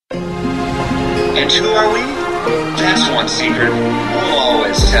And who are we? That's one secret we'll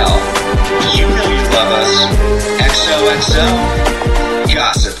always tell. You know you love us. XOXO,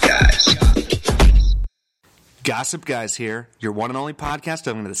 Gossip Guys. Gossip Guys here, your one and only podcast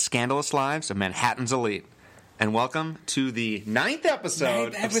delving into the scandalous lives of Manhattan's elite. And welcome to the ninth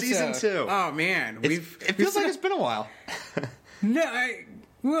episode of Season 2. Oh, man. It feels like it's been a while.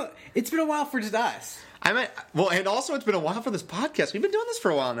 Well, it's been a while for just us. And also it's been a while for this podcast. We've been doing this for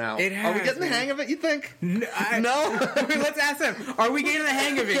a while now. It has, Are we getting the hang of it, you think? No? Let's ask them. Are we getting the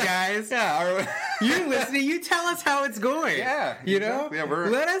hang of it, guys? Yeah. You're listening. You tell us how it's going. Yeah. You know? Yeah,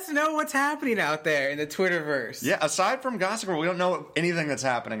 let us know what's happening out there in the Twitterverse. Yeah, aside from Gossip Girl, we don't know anything that's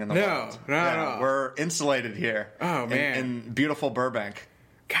happening in the world. No. We're insulated here. Oh, man. In beautiful Burbank.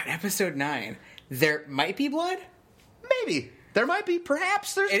 God, episode 9. There might be blood? Maybe. There might be.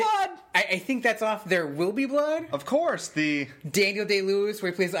 Perhaps there's blood. I think that's off There Will Be Blood. Of course. The Daniel Day-Lewis,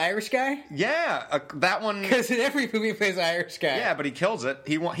 where he plays the Irish guy. Yeah, that one. Because in every movie he plays the Irish guy. Yeah, but he kills it.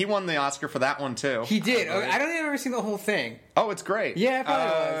 He won the Oscar for that one, too. He did. I don't think I've ever seen the whole thing. Oh, it's great. Yeah, I thought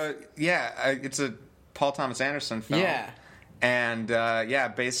it was. Yeah, it's a Paul Thomas Anderson film. Yeah. And,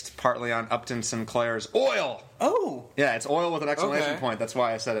 based partly on Upton Sinclair's Oil. Oh. Yeah, it's oil with an exclamation point. That's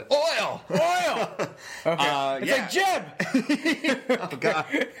why I said it. Oil! Oil! Okay. It's like Jeb! Oh,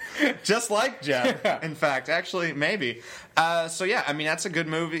 God. Just like Jeb, in fact. Actually, maybe. That's a good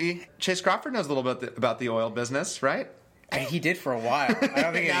movie. Chase Crawford knows a little bit about the oil business, right? He did for a while. I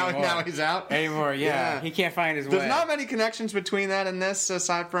don't think anymore. Now he's out? Anymore, yeah. He can't find his way. There's not many connections between that and this,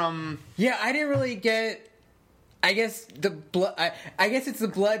 aside from... Yeah, I didn't really get... I guess the blood. I guess it's the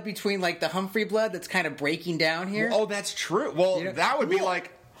blood between like the Humphrey blood that's kind of breaking down here. Oh, that's true. Well, that would be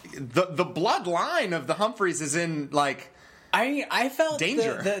like the bloodline of the Humphreys is in like. I felt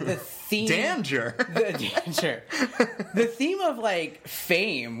danger. The theme. Danger. Danger. The theme of like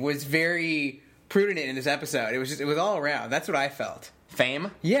fame was very prudent in this episode. It was all around. That's what I felt. Fame.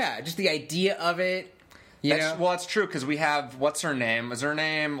 Yeah, just the idea of it. You know? Well, it's true because we have what's her name? Is her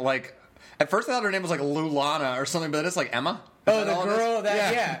name like? At first, I thought her name was like Lulana or something, but it's like Emma. Oh, the girl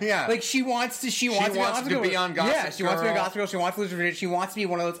yeah. Like she wants to be on Gossip Girl. Yeah, she wants to be on Gossip Girl. She wants to lose her virginity. She wants to be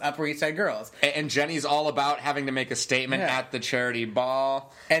one of those Upper East Side girls. And Jenny's all about having to make a statement at the charity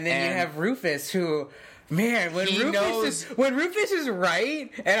ball. And then you have Rufus, who. Man, when Rufus is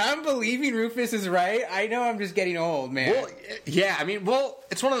right, and I'm believing Rufus is right, I know I'm just getting old, man. Well, yeah,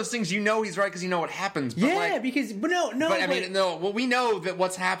 it's one of those things he's right because you know what happens. But we know that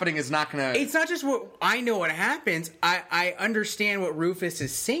what's happening is not going to... It's not just what I know what happens. I understand what Rufus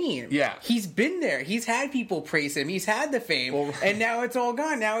is saying. Yeah. He's been there. He's had people praise him. He's had the fame, and now it's all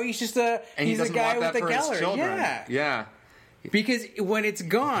gone. Now he's just he's a guy with a gallery. Yeah. Because when it's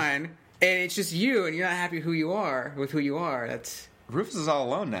gone... And it's just you, and you're not happy with who you are. That's Rufus is all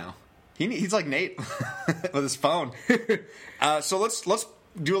alone now. He's like Nate with his phone. So let's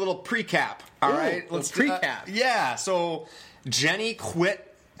do a little pre-cap. All right, let's pre-cap. So Jenny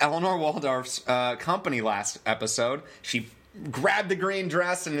quit Eleanor Waldorf's company last episode. She grabbed the green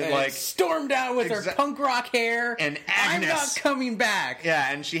dress and stormed out with her punk rock hair. And Agnes, I'm not coming back.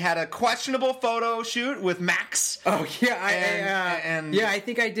 Yeah, and she had a questionable photo shoot with Max. Oh yeah, I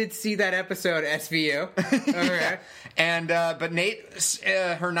think I did see that episode. SVU. Okay. And but Nate,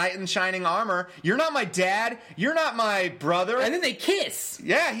 her knight in shining armor. You're not my dad. You're not my brother. And then they kiss.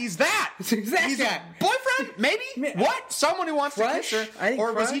 Yeah, he's that. He's that guy. A boyfriend? Maybe. What? Someone who wants to kiss her.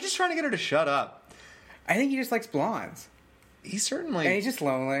 Or was he just trying to get her to shut up? I think he just likes blondes. He certainly... And he's just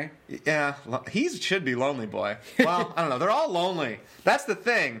lonely. Yeah, he should be Lonely Boy. Well, I don't know. They're all lonely. That's the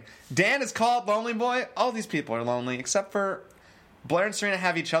thing. Dan is called Lonely Boy. All these people are lonely, except for Blair and Serena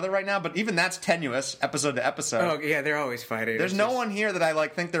have each other right now, but even that's tenuous, episode to episode. Oh, yeah, they're always fighting. There's no one here that I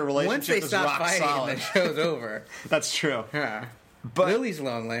think their relationship is rock solid. Once they stop fighting, the show's over. That's true. Yeah. But Lily's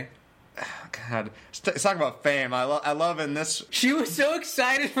lonely. Oh, God. Let's talk about fame. I love in this... She was so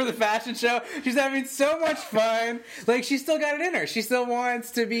excited for the fashion show. She's having so much fun. Like, she still got it in her. She still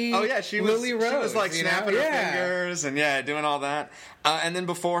wants to be Lily Rose. She was, like, snapping her fingers and, doing all that. And then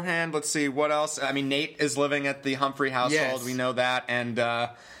beforehand, let's see, what else? I mean, Nate is living at the Humphrey household. Yes. We know that.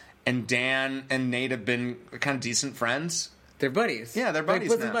 And Dan and Nate have been kind of decent friends. They're buddies. Yeah, they're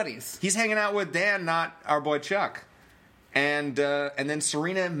buddies now. Buddies. He's hanging out with Dan, not our boy Chuck. And then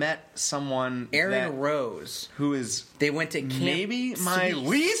Serena met someone, Aaron Rose, who is they went to camp maybe my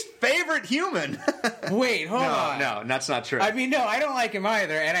least favorite human. Wait, hold on. No, that's not true. I mean, no, I don't like him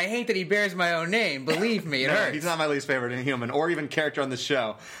either, and I hate that he bears my own name. Believe me, it hurts. He's not my least favorite human, or even character on the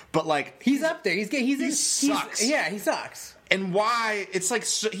show. But like, he's up there. He sucks. He sucks. And why? It's like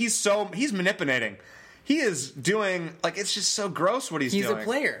he's manipulating. He is doing it's just so gross what he's doing. He's a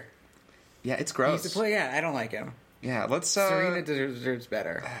player. Yeah, it's He gross. used to play. Yeah, I don't like him. Yeah, let's. Serena deserves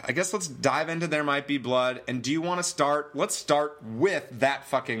better. I guess let's dive into There Might Be Blood. And do you want to start? Let's start with that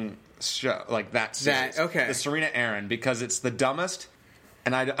fucking show, like that series. Okay. The Serena Aaron, because it's the dumbest,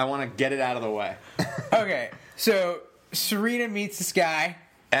 and I want to get it out of the way. Okay, so Serena meets this guy.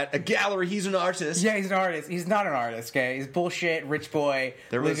 At a gallery, he's an artist. Yeah, he's an artist. He's not an artist, okay? He's bullshit, rich boy,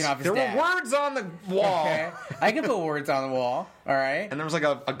 living off his dad. There were words on the wall. Okay? I can put words on the wall, all right? And there was like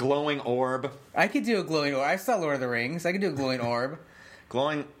a glowing orb. I could do a glowing orb. I saw Lord of the Rings. I could do a glowing orb.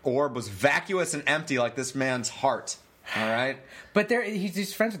 Glowing orb was vacuous and empty like this man's heart. All right? But he's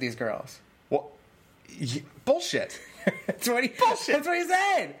just friends with these girls. Well, bullshit. That's what he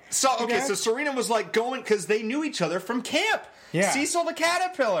said. So Serena was like going, because they knew each other from camp. Yeah. Cecil the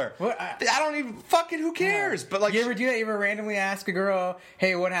caterpillar. What, I don't even fucking. Who cares? But like, you ever do that? You ever randomly ask a girl,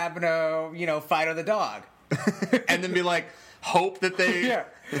 "Hey, what happened to Fido the dog?" and then be like, hope that they. Yeah.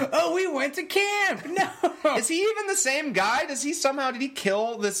 Oh, we went to camp. No. Is he even the same guy? Did he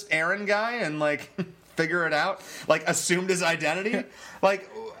kill this Aaron guy and like figure it out? Like assumed his identity? Like.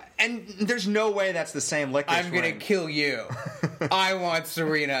 And there's no way that's the same licorice I'm gonna ring. kill you. I want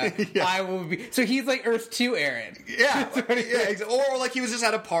Serena. Yeah. I will be. So he's like Earth 2 Aaron. Yeah. Or like he was just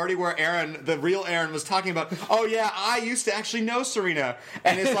at a party where Aaron, the real Aaron, was talking about, oh yeah, I used to actually know Serena.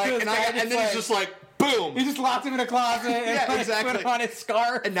 And it's like, and then he's just like, boom. He just locked him in a closet and exactly. put on his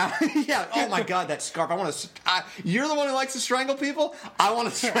scarf. And now, oh my god, that scarf. I want to. You're the one who likes to strangle people? I want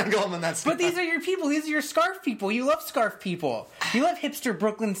to strangle them in that scarf. But these are your people. These are your scarf people. You love scarf people. You love hipster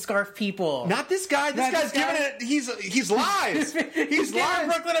Brooklyn scarf people. Not this guy. This guy's giving it. He's lies. He's giving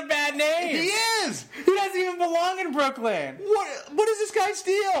Brooklyn a bad name. He is. He doesn't even belong in Brooklyn. What is this guy's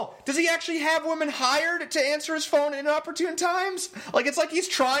deal? Does he actually have women hired to answer his phone in opportune times? Like it's like he's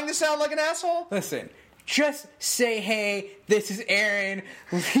trying to sound like an asshole. Listen. Just say, hey, this is Aaron.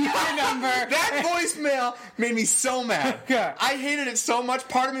 Leave your number. That voicemail made me so mad. Yeah. I hated it so much.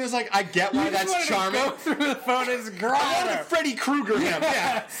 Part of me was like, I get why that's charming. To go through the phone is great. I wanted Freddy Krueger him.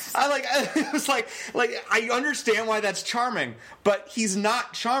 Yeah. It was like I understand why that's charming, but he's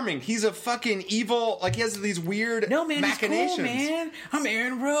not charming. He's a fucking evil. Like he has these weird machinations. He's cool, man. I'm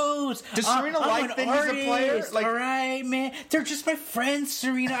Aaron Rose. Does Serena like that artist, he's a player? Like, all right, man. They're just my friends,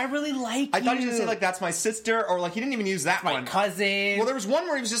 Serena. I really like I thought he was gonna say like that's my sister, or like he didn't even use that my one. Cousin. Well, there was one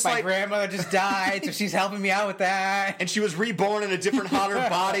where he was just my like, grandmother just died, so she's helping me out with that. And she was reborn in a different, hotter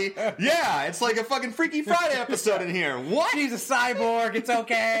body. Yeah, it's like a fucking Freaky Friday episode in here. What? She's a cyborg. It's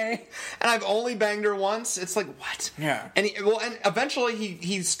okay. And I've only banged her once. It's like, what? Yeah. And and eventually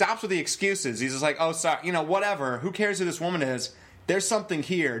he stops with the excuses. He's just like, oh, sorry, whatever. Who cares who this woman is? There's something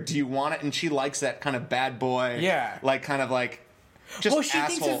here. Do you want it? And she likes that kind of bad boy. Yeah. Like kind of like. Just well, she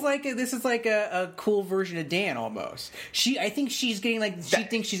asshole. thinks this is like a cool version of Dan almost. I think she's getting she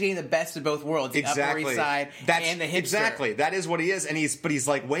thinks she's getting the best of both worlds, the Upper East Side and the hipster. Exactly, that is what he is, and he's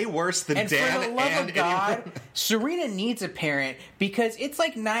like way worse than Dan. And for the love of God, Serena needs a parent because it's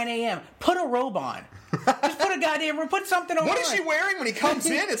like 9 a.m. Put a robe on. Just put a goddamn robe. Put something on. What is she wearing when he comes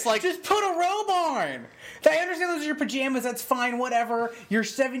in? It's like just put a robe on. I understand those are your pajamas. That's fine. Whatever. You're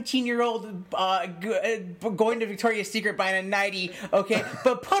 17-year-old going to Victoria's Secret buying a nightie. Okay,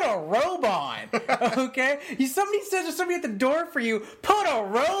 but put a robe on. Okay. Somebody says there's somebody at the door for you. Put a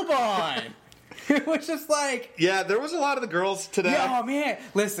robe on. It was just like... Yeah, there was a lot of the girls today. Oh, man.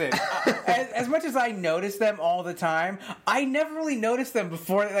 Listen, as much as I notice them all the time, I never really noticed them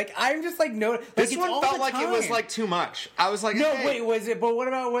before. Like, I'm just like... This one felt like it was like too much. I was like... No, hey. wait, was it... But what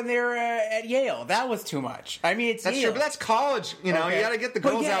about when they were at Yale? That was too much. I mean, it's That's Yale. true, but that's college. You know, you got to get the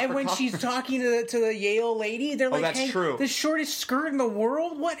girls out and for when college. she's talking to the Yale lady, they're like, that's hey, true. the shortest skirt in the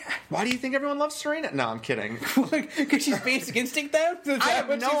world? What? Why do you think everyone loves Serena? No, I'm kidding. Because she's Basic Instinct, though? I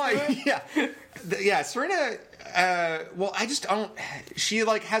have no idea. Yeah, Serena. Well, I just don't. She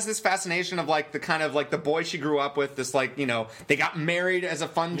like has this fascination of like the kind of like the boy she grew up with. This like they got married as a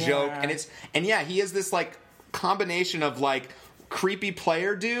fun joke, and he is this like combination of like creepy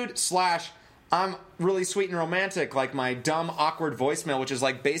player dude / I'm really sweet and romantic, like my dumb awkward voicemail, which is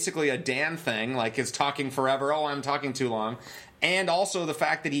like basically a Dan thing, like is talking forever. Oh, I'm talking too long. And also the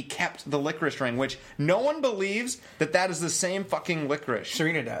fact that he kept the licorice ring, which no one believes that is the same fucking licorice.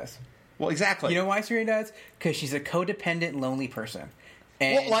 Serena does. Well, exactly. You know why Serena does? Because she's a codependent, lonely person.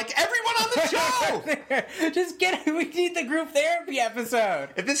 And well, like everyone on the show. Just we need the group therapy episode.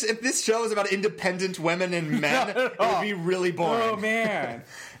 If this show is about independent women and men, it would be really boring. Oh man.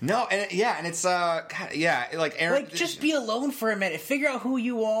 No, and it's like Aaron. Like just be alone for a minute. Figure out who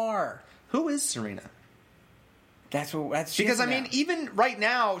you are. Who is Serena? That's because I mean, even right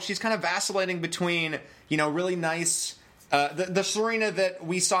now, she's kind of vacillating between really nice the Serena that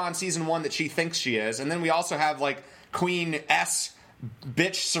we saw in season 1 that she thinks she is, and then we also have like Queen S.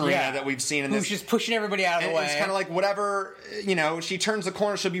 bitch Serena that we've seen in this. Who's just pushing everybody out of the way. It's kind of like whatever, she turns the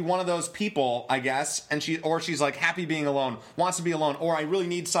corner, she'll be one of those people, I guess, and she's like happy being alone, wants to be alone, or I really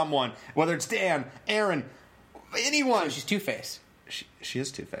need someone, whether it's Dan, Aaron, anyone. So she's Two-Face. She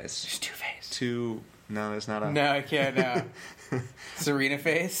is Two-Face. She's Two-Face. No, there's not a... No, I can't, no. Serena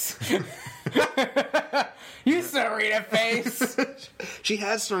Face. You Serena Face. She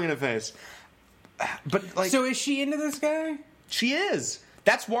has Serena Face. But like... So is she into this guy? She is.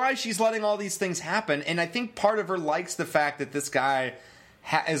 That's why she's letting all these things happen. And I think part of her likes the fact that this guy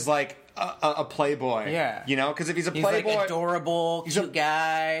is like a playboy. Yeah. Because if he's a playboy... He's like adorable, cute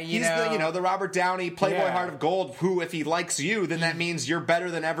guy, He's the Robert Downey playboy heart of gold who, if he likes you, then that means you're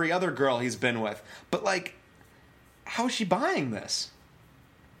better than every other girl he's been with. But like, how is she buying this?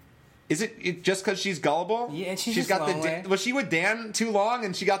 Is it just because she's gullible? Yeah, and she's just got lonely. was she with Dan too long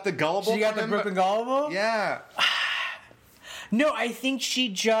and she got the gullible? She got the from him? Brooklyn Gullible? Yeah. No, I think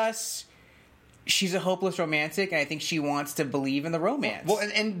she's a hopeless romantic, and I think she wants to believe in the romance. Well,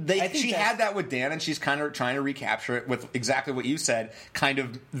 she had that with Dan, and she's kind of trying to recapture it with exactly what you said, kind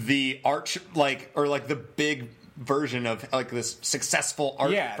of the arch, or the big version of like this successful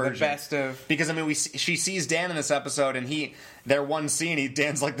art version. The best of... Because I mean, she sees Dan in this episode, and their one scene,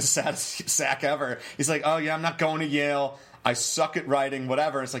 Dan's like the saddest sack ever. He's like, "Oh yeah, I'm not going to Yale. I suck at writing,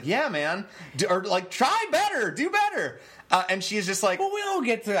 whatever." It's like, yeah, man, or like try better, do better. And she's just like, well, we all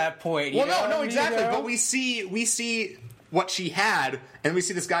get to that point. No, exactly. But we see what she had, and we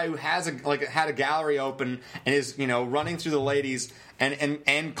see this guy who has had a gallery open and is running through the ladies,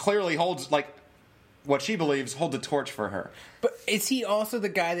 and clearly holds like what she believes hold the torch for her. But is he also the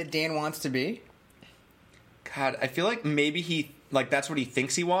guy that Dan wants to be? God, I feel like maybe that's what he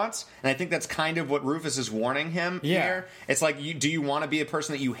thinks he wants, and I think that's kind of what Rufus is warning him here. It's like, do you want to be a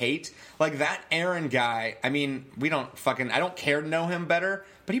person that you hate? Like that Aaron guy, I mean, I don't care to know him better,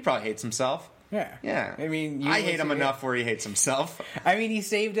 but he probably hates himself. Yeah. I mean, I hate him enough where he hates himself. I mean, he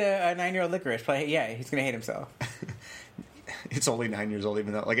saved a 9-year-old licorice, but he's going to hate himself. It's only 9 years old,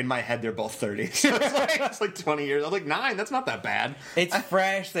 even though, like, in my head, they're both 30. So it's like 20 years. I'm like, 9, that's not that bad. It's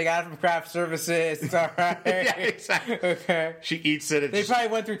fresh. They got it from craft services. It's all right. Yeah, exactly. Okay. She eats it. They probably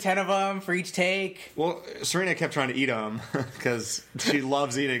went through 10 of them for each take. Well, Serena kept trying to eat them because she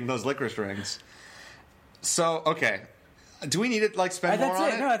loves eating those licorice rings. So, okay. Do we need to, like, spend more on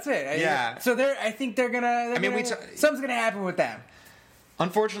it? No, that's it. Yeah. So I think they're going to... something's going to happen with them.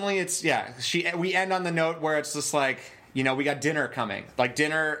 Unfortunately, it's... Yeah. We end on the note where it's just like... we got dinner coming. Like,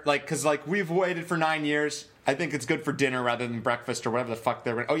 dinner, like, because, like, we've waited for 9 years. I think it's good for dinner rather than breakfast or whatever the fuck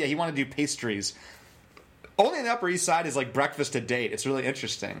they're... Oh, yeah, he wanted to do pastries. Only on the Upper East Side is, like, breakfast to date. It's really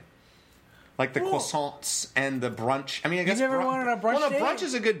interesting. Like, the croissants and the brunch. I mean, I guess... You never wanted a brunch Well, no, date? brunch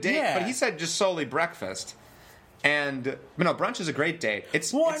is a good date, Yeah. but he said just solely breakfast. But no, brunch is a great date.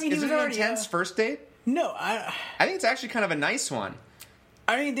 Is it an intense first date? No, I think it's actually kind of a nice one.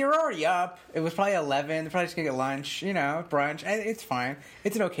 I mean, they were already up. It was probably 11. They're probably just going to get lunch, brunch. It's fine.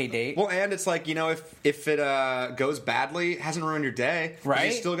 It's an okay date. Well, and it's like, if it goes badly, it hasn't ruined your day. Right?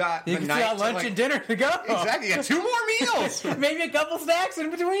 You still got you the still night got lunch and dinner to go. Exactly. You got 2 more meals. Maybe a couple snacks in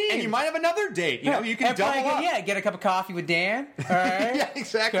between. And you might have another date. You can double up. Get a cup of coffee with Dan. All right? Yeah,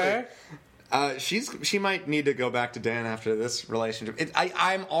 exactly. Okay. She might need to go back to Dan after this relationship.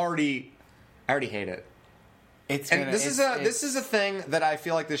 I already hate it. This is a thing that I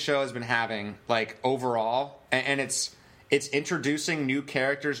feel like this show has been having, like, overall, and it's introducing new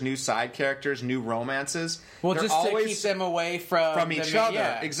characters, new side characters, new romances. Well, They're just always to keep them away from each other.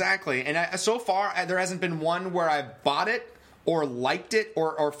 Yeah. Exactly. And so far, there hasn't been one where I've bought it or liked it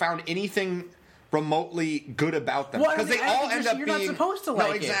or found anything remotely good about them, because they all end up being... You're not supposed to like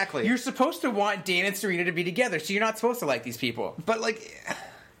no, exactly. it. You're supposed to want Dan and Serena to be together, so you're not supposed to like these people. But, like...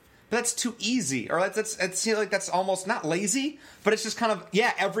 that's too easy, or that's almost not lazy, but it's just kind of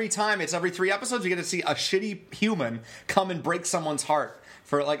every time, it's every 3 episodes, you get to see a shitty human come and break someone's heart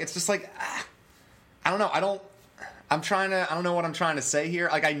for, like, it's just like, I don't know, I don't know what I'm trying to say here.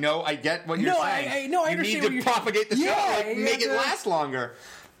 Like, I get what you're saying. I you understand need to propagate the show, make it last longer,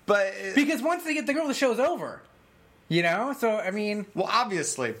 but because once they get the girl, the show's over. So, I mean... Well,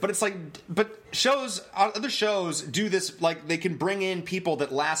 obviously. But it's like... But other shows do this, like, they can bring in people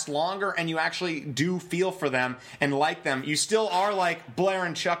that last longer, and you actually do feel for them and like them. You still are, like, Blair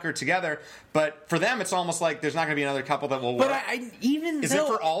and Chuck are together, but for them, it's almost like there's not going to be another couple that will work. But Is it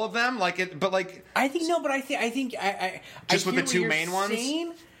for all of them? Like, I think no, but I think... Just with the 2 main saying,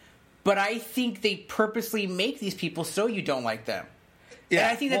 ones? But I think they purposely make these people so you don't like them. And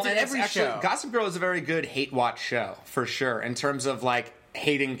I think that's in and every show. Gossip Girl is a very good hate watch show for sure in terms of like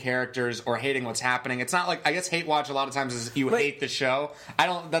hating characters or hating what's happening. It's not like, I guess hate watch a lot of times is you hate the show.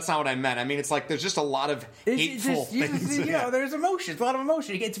 That's not what I meant. I mean, it's like there's just a lot of hateful things. There's emotions, a lot of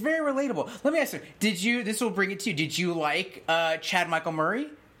emotion. It's very relatable. Let me ask you, this will bring it to you, did you like Chad Michael Murray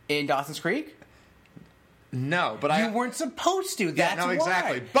in Dawson's Creek? No, but you weren't supposed to. That's no,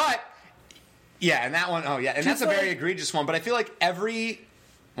 exactly. Why. But yeah, and that one, and that's a very egregious one. But I feel like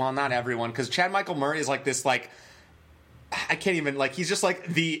not everyone, because Chad Michael Murray is like this, like I can't even he's just like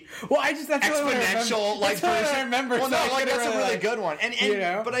the that's exponential like version. I remember. Well, no, that's a really good one. And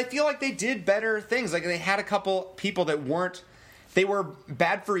but I feel like they did better things. Like they had a couple people that weren't. They were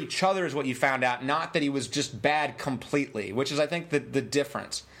bad for each other, is what you found out. Not that he was just bad completely, which is I think the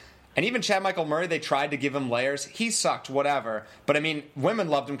difference. And even Chad Michael Murray, they tried to give him layers. He sucked, whatever. But I mean, women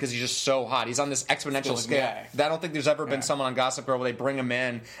loved him because he's just so hot. He's on this exponential scale. I don't think there's ever been someone on Gossip Girl where they bring him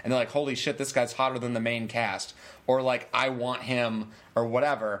in and they're like, holy shit, this guy's hotter than the main cast. Or like, I want him, or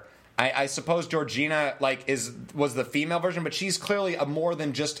whatever. I suppose Georgina was the female version, but she's clearly a more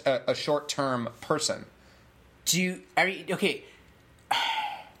than just a short-term person. Okay,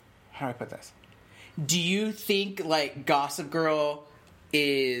 how do I put this? Do you think like Gossip Girl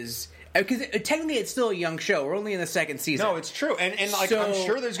is, because technically it's still a young show. We're only in the second season. No, it's true, and like I'm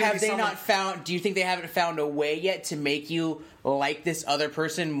sure there's going to be. Have they not found? Do you think they haven't found a way yet to make you like this other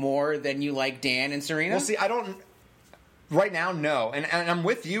person more than you like Dan and Serena? Well, see, I don't. Right now, no, and I'm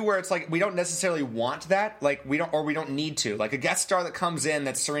with you where it's like we don't necessarily want that, like we don't need to. Like a guest star that comes in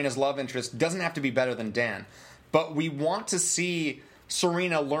that's Serena's love interest doesn't have to be better than Dan, but we want to see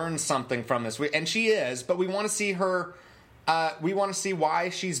Serena learn something from this, and she is, but we want to see her. We want to see why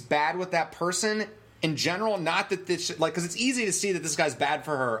she's bad with that person in general. Not that this, because it's easy to see that this guy's bad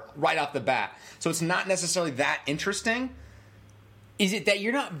for her right off the bat. So it's not necessarily that interesting. Is it that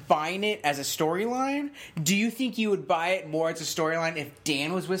you're not buying it as a storyline? Do you think you would buy it more as a storyline if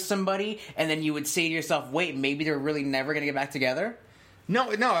Dan was with somebody, and then you would say to yourself, "Wait, maybe they're really never going to get back together"? No,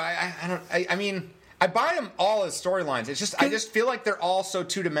 I don't. I mean, I buy them all as storylines. It's just I just feel like they're all so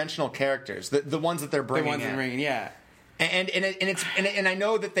two-dimensional characters. The ones that they're bringing in. Yeah. And I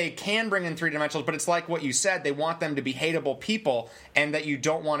know that they can bring in three-dimensionals, but it's like what you said. They want them to be hateable people, and that you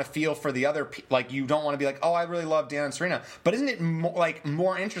don't want to feel for the other. Like you don't want to be like, oh, I really love Dan and Serena. But isn't it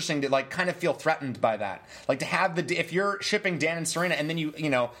more interesting to like kind of feel threatened by that? Like to have if you're shipping Dan and Serena, and then you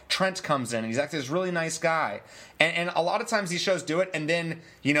Trent comes in and he's actually this really nice guy. And a lot of times these shows do it, and then,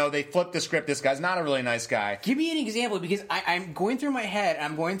 they flip the script. This guy's not a really nice guy. Give me an example, because I'm going through my head.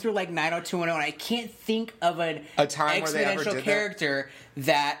 I'm going through like 90210, and I can't think of a time where they ever did character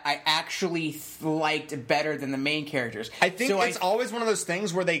that I actually liked better than the main characters. I think it's always one of those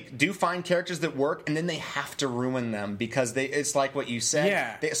things where they do find characters that work, and then they have to ruin them because it's like what you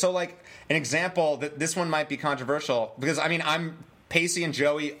said. Yeah. So like an example, that this one might be controversial, because I mean I'm Pacey and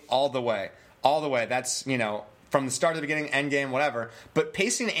Joey all the way. That's from the start of the beginning, Endgame, whatever. But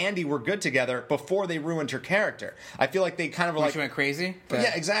Pacey and Andy were good together before they ruined her character. I feel like they kind of were like... She went crazy?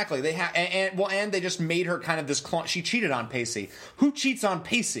 Yeah, exactly. They and they just made her kind of this clone. She cheated on Pacey. Who cheats on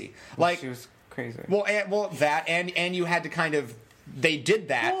Pacey? She was crazy. That, and you had to kind of... They did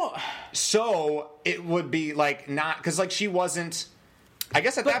that, so it would be like not... Because like she wasn't... I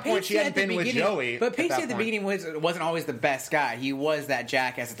guess at that point she hadn't been with Joey. But Pacey at the beginning wasn't always the best guy. He was that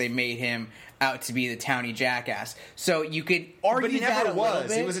jackass that they made him out to be, the towny jackass. So you could argue but he that never a little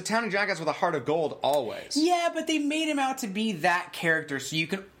bit. He was a towny jackass with a heart of gold always. Yeah, but they made him out to be that character. So you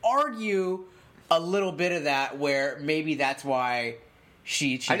can argue a little bit of that, where maybe that's why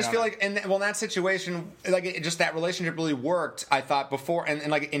she cheated. I just feel like in that situation, like just that relationship really worked. I thought before,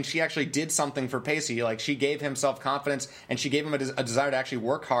 and she actually did something for Pacey. Like she gave him self-confidence, and she gave him a desire to actually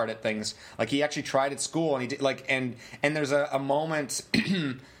work hard at things. Like he actually tried at school, and he did and there's a moment.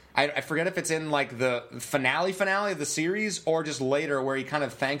 I forget if it's in like the finale of the series or just later, where he kind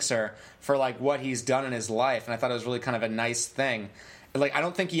of thanks her for like what he's done in his life, and I thought it was really kind of a nice thing. Like I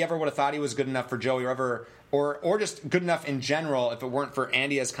don't think he ever would have thought he was good enough for Joey, or just good enough in general, if it weren't for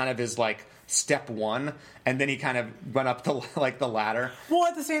Andy as kind of his like step one, and then he kind of went up the ladder. Well,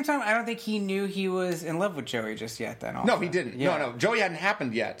 at the same time, I don't think he knew he was in love with Joey just yet. Then also. No, he didn't. Yeah. No, Joey hadn't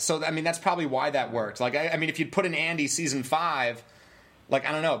happened yet. So I mean, that's probably why that worked. Like I mean, if you'd put in Andy season 5. Like,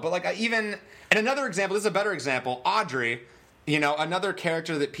 I don't know. But, like, and another example, this is a better example, Audrey, You know, another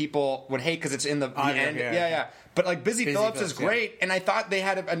character that people would hate because it's in the end. Yeah. But like Busy Phillips is great, and I thought they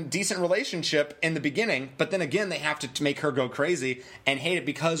had a decent relationship in the beginning. But then again, they have to make her go crazy and hate it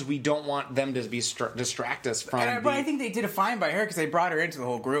because we don't want them to be distract us from. But I think they did a fine by her because they brought her into the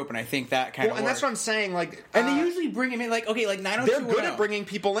whole group, and I think that kind of. And that's what I'm saying. Like, and they usually bring him in, like 90210. They're good at bringing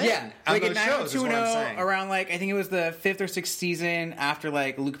people in. Yeah, on like those in shows, is what I'm saying. around I think it was the 5th or 6th season after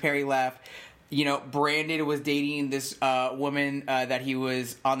Luke Perry left. You know, Brandon was dating this woman that he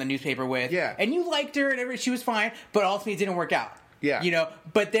was on the newspaper with. Yeah. And you liked her and she was fine, but ultimately it didn't work out. Yeah. You know,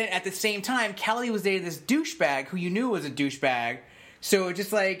 but then at the same time, Kelly was dating this douchebag who you knew was a douchebag. So it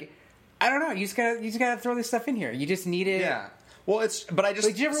just I don't know, you just gotta throw this stuff in here. You just need it. Yeah. Well, but I just...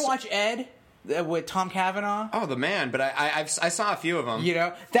 Did you ever watch Ed? With Tom Cavanaugh. Oh, the man! But I saw a few of them. You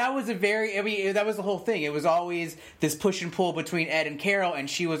know, that was that was the whole thing. It was always this push and pull between Ed and Carol, and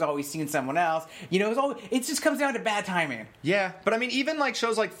she was always seeing someone else. You know, it just comes down to bad timing. Yeah, but I mean, even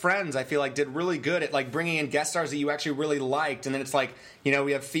shows like Friends, I feel did really good at bringing in guest stars that you actually really liked, and then it's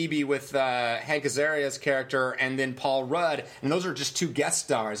we have Phoebe with Hank Azaria's character, and then Paul Rudd, and those are just 2 guest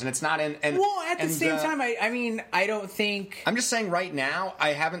stars, and it's not in. And well, at the same time, I mean, I don't think. I'm just saying, right now, I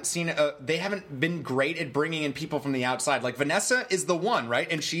haven't seen. They haven't been great at bringing in people from the outside. Like Vanessa is the one, right?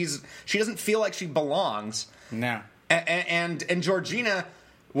 And she doesn't feel like she belongs. No. And Georgina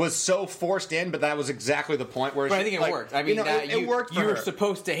was so forced in, but that was exactly the point where. But I think it worked. I mean, it worked. You were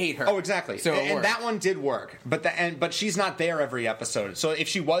supposed to hate her. Oh, exactly. So and that one did work, but she's not there every episode. So if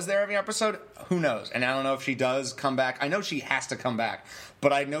she was there every episode, who knows? And I don't know if she does come back. I know she has to come back,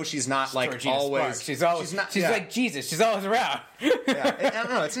 but I know she's not Georgina always. Sparks. She's always. She's like Jesus. She's always around. Yeah, I don't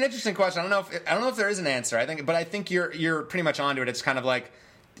know. It's an interesting question. I don't know if there is an answer. I think you're pretty much onto it. It's kind of like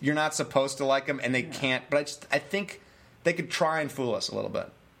you're not supposed to like them, and they can't. But I think they could try and fool us a little bit.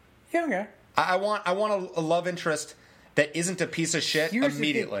 Yeah, okay. I want a love interest that isn't a piece of shit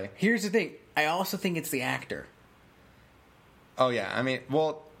immediately. Here's the thing. I also think it's the actor. Oh yeah, I mean,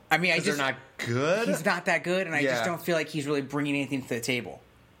 they're not good. He's not that good, and I just don't feel like he's really bringing anything to the table.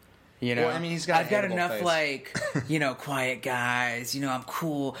 You know, well, I mean, I've got enough face. Quiet guys. You know, I'm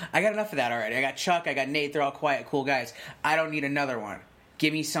cool. I got enough of that already. I got Chuck. I got Nate. They're all quiet, cool guys. I don't need another one.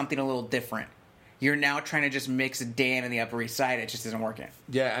 Give me something a little different. You're now trying to just mix Dan and the Upper East Side. It just isn't working.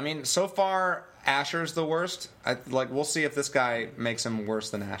 Yeah, I mean, so far Asher's the worst. We'll see if this guy makes him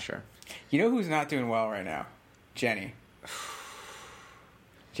worse than Asher. You know who's not doing well right now? Jenny.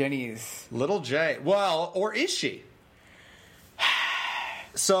 Jenny is Little J. Well, or is she?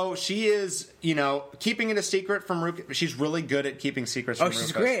 So she is, keeping it a secret from Rufus. She's really good at keeping secrets from Rufus. Oh,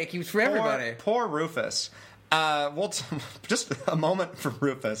 she's great. It keeps for everybody. Poor Rufus. Just a moment for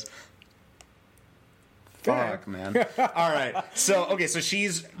Rufus. Fuck, man. All right. So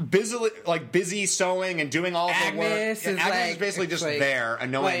she's busy sewing and doing all the work. Agnes is basically just there,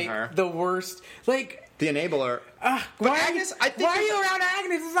 annoying her. The worst. The enabler. Why are you around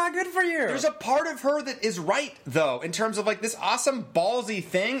Agnes? It's not good for you. There's a part of her that is right, though, in terms of this awesome ballsy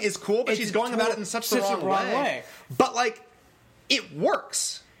thing is cool, but she's going about it in such the wrong way. But it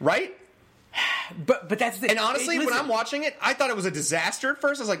works, right? But that's the... And honestly, when I'm watching it, I thought it was a disaster at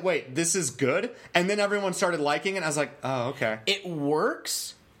first. I was like, wait, this is good? And then everyone started liking it, and I was like, oh, okay. It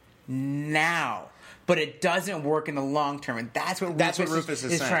works now, but it doesn't work in the long term, and that's what Rufus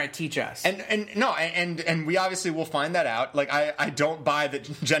is trying to teach us. And we obviously will find that out. I don't buy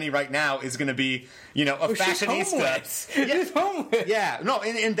that Jenny right now is going to be, a fashionista. She's homeless. Yeah, no.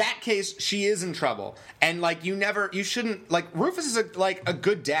 In that case, she is in trouble, and you shouldn't Rufus is a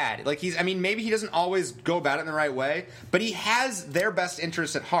good dad. Maybe he doesn't always go about it in the right way, but he has their best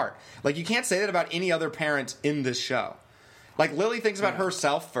interests at heart. You can't say that about any other parent in this show. Lily thinks about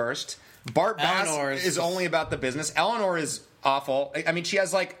herself first. Bart Bass is only about the business. Eleanor is awful. I mean, she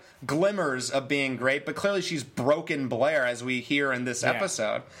has glimmers of being great, but clearly she's broken Blair, as we hear in this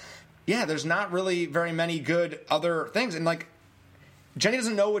episode. Yeah, there's not really very many good other things, and Jenny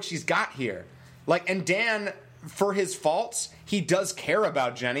doesn't know what she's got here. And Dan, for his faults, he does care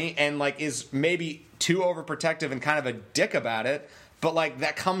about Jenny, and is maybe too overprotective and kind of a dick about it. But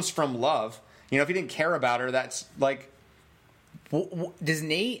that comes from love. If he didn't care about her, that's does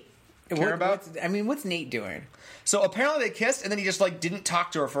Nate? What's Nate doing? So apparently they kissed, and then he just didn't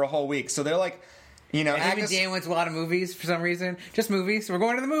talk to her for a whole week. So they're Agnes, Dan went to a lot of movies for some reason. Just movies. We're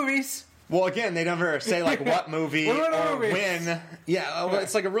going to the movies. Well, again, they never say what movie or when. Yeah, well,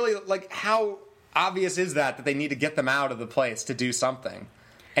 it's a really how obvious is that they need to get them out of the place to do something,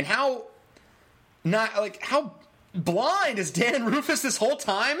 and how not how blind as Dan and Rufus this whole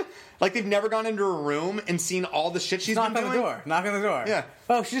time. Like they've never gone into a room and seen all the shit she's been Knock on doing. the door. Knock on the door. Yeah.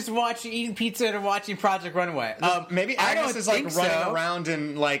 Oh, she's just eating pizza and watching Project Runway. Maybe I Agnes don't is like think running so. around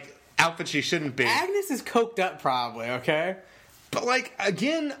in like outfits she shouldn't be. Agnes is coked up, probably. Okay. But like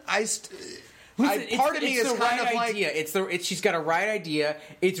again, Listen, part of me it's is the kind right of like, idea. She's got a right idea.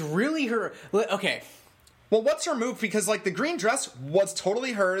 It's really her. Okay. well, what's her move? Because like the green dress was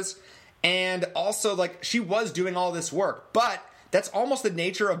totally hers, and also like she was doing all this work, but that's almost the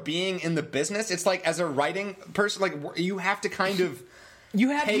nature of being in the business. It's like as a writing person, like you have to kind of You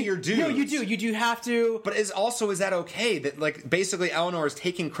have pay your dues. No, you do. You do have to. But is that okay that like basically Eleanor is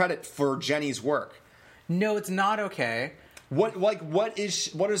taking credit for Jenny's work? No, it's not okay. What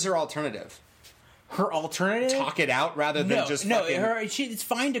is her alternative? Her alternative. Talk it out rather than just fucking it's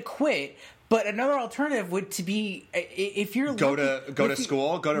fine to quit. But another alternative would to be if you're go to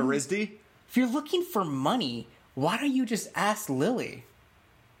school, go to RISD. If you're looking for money, why don't you just ask Lily?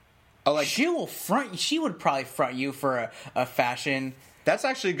 Oh, like She would probably front you for a fashion. that's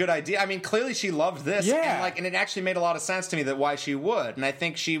actually a good idea. I mean, clearly she loved this, Yeah. and it actually made a lot of sense to me that why she would, and I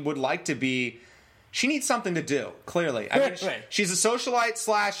think she would like to be. She needs something to do. Clearly, I mean, Right. she's a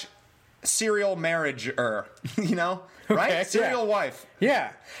socialite / serial marriager, you know, right? Okay, Serial yeah. wife.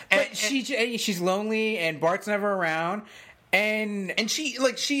 Yeah, And- but she's lonely and Bart's never around, and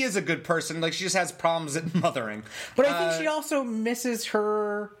she is a good person. Like she just has problems at mothering. but I think she also misses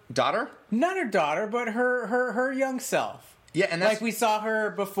her, Daughter. not her daughter, but her young self. Yeah, and that's, Like we saw her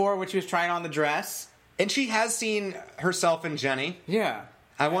before when she was trying on the dress. and she has seen herself in Jenny. Yeah.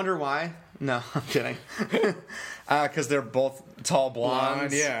 I wonder why. No, I'm kidding. Because they're both tall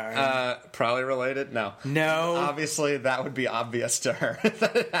blondes. Blonde, yeah. Probably related. No. No. Obviously, that would be obvious to her if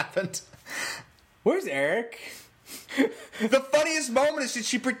that had happened. Where's Eric? The funniest moment is that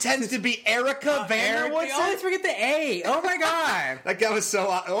she pretends to be Erica Eric. Vanderwoodson. They always forget the A. Oh my god. That guy was so.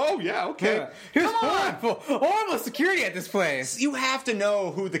 Oh yeah, okay. He was Come on. horrible security at this place. You have to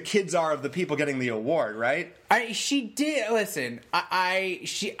know who the kids are of the people getting the award, right? She did listen.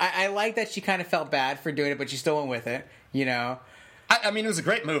 I like that she kind of felt bad for doing it, but she still went with it. You know. I mean, it was a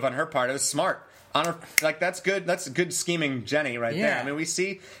great move on her part. It was smart. On her, like that's good. That's good scheming, Jenny, right there. Yeah. I mean, we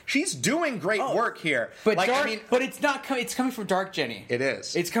see she's doing great work here. But like, dark, I mean, but it's not. It's coming from Dark Jenny. it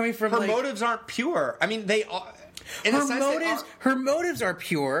is. It's coming from her like, motives aren't pure. I mean, they are. In a Her sense, they motives. are- Her motives are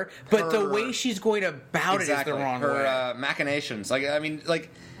pure, but the Her- way she's going about exactly. it is the wrong her way. machinations. Like I mean, like,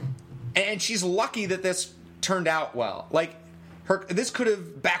 and she's lucky that this turned out well. Like, this could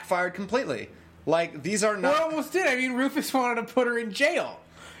have backfired completely. Like these are Well, it not. almost did. I mean, Rufus wanted to put her in jail.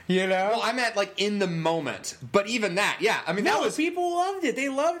 You know. Well, I meant like in the moment, but even that, yeah. I mean, that No, was. people loved it. They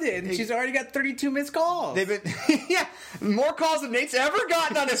loved it. And she's already got 32 missed calls. They've been, yeah, more calls than Nate's ever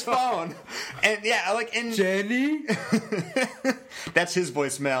gotten on his phone, and yeah, like, and Jenny? that's his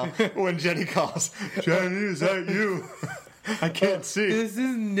voicemail when Jenny calls. Jenny, is that you? I can't see. This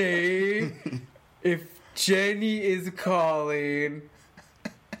is Nate. If Jenny is calling,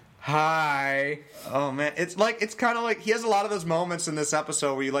 hi. Oh man, it's kind of like he has a lot of those moments in this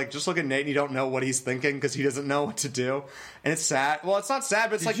episode where you like just look at Nate and you don't know what he's thinking because he doesn't know what to do, and it's sad. Well, it's not sad,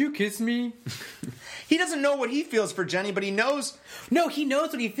 but it's Did like you kiss me? he doesn't know what he feels for Jenny, but he knows. No, he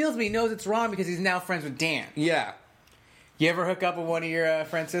knows what he feels, but he knows it's wrong because he's now friends with Dan. Yeah. You ever hook up with one of your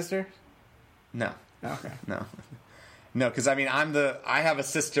friend's sister? No. Okay. No, because I mean I have a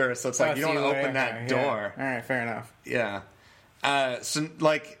sister, so it's like you don't want to open that door. All right, fair enough. Yeah. So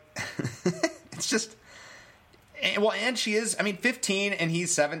like, it's just. And she is. I mean, 15 and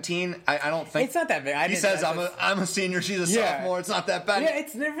he's 17. I don't think It's not that big. He says I'm a senior. She's a Yeah. sophomore. It's not that bad. Yeah,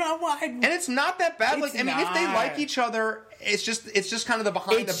 it's never wide. And it's not that bad. Like, It's I mean, if they not. like each other, it's just kind of the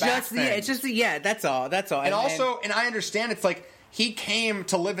behind the back thing. It's just yeah. That's all. That's all. and also, and I understand it's like he came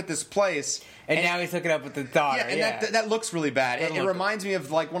to live at this place, and now he's hooking up with the daughter. yeah, and that looks really bad. It look- reminds me of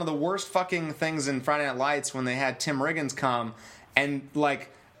like one of the worst fucking things in Friday Night Lights when they had Tim Riggins come and like.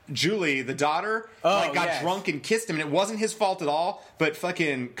 Julie, the daughter, got yes. drunk and kissed him, and it wasn't his fault at all. But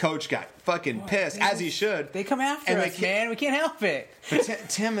fucking Coach got fucking pissed, as he should. They come after And us, man. We can't help it. But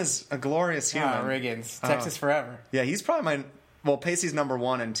Tim is a glorious human. Riggins, Texas forever. Yeah, he's probably my. Well, Pacey's number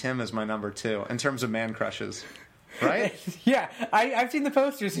 1, and Tim is my number 2 in terms of man crushes. Right? Yeah, I've seen the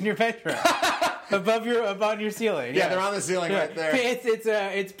posters in your bedroom above your ceiling. Yeah, they're on the ceiling right there.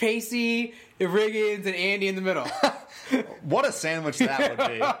 It's Pacey, Riggins, and Andy in the middle. What a sandwich that would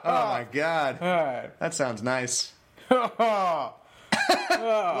be! Oh my god, God. that sounds nice. Oh, What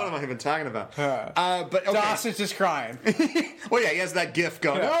am I even talking about? But okay. Dawson's just crying. Well, yeah, he has that gif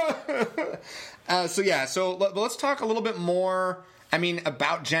going. So let's talk a little bit more. I mean,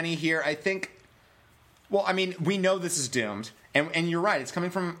 about Jenny here. I think Well, I mean, we know this is doomed, and you're right. It's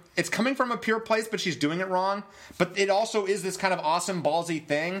coming from a pure place, but she's doing it wrong. But it also is this kind of awesome, ballsy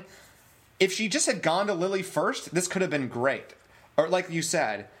thing. If she just had gone to Lily first, this could have been great. Or like you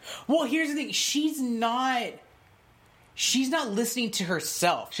said. Well, here's the thing: she's not listening to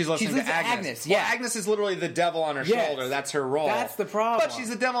herself. She's listening to Agnes. Yeah, well, Agnes is literally the devil on her shoulder. That's her role. That's the problem. But she's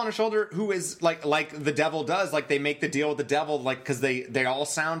the devil on her shoulder who is like the devil does. Like they make the deal with the devil, like because they all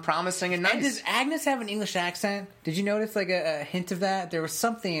sound promising and nice. And does Agnes have an English accent? Did you notice like a hint of that? There was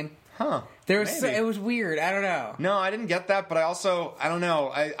something. Huh. It was weird. I don't know. No, I didn't get that. But I don't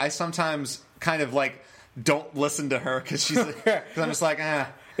know. I sometimes kind of like don't listen to her because she's because I'm just like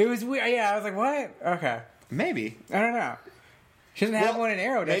It was weird. Yeah, I was like, what? Okay. Maybe. I don't know. She doesn't have one in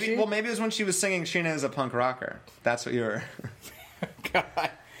Arrow, does she? Well, maybe it was when she was singing Sheena is a Punk Rocker. That's what you were... God.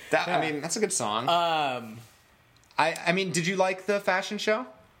 I mean, that's a good song. I mean, did you like the fashion show?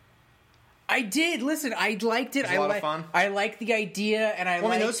 I did. Listen, I liked it. It was a lot of fun. I liked the idea, and I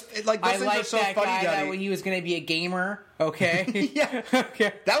those things are so that guy that funny. when he was going to be a gamer. Okay. Yeah.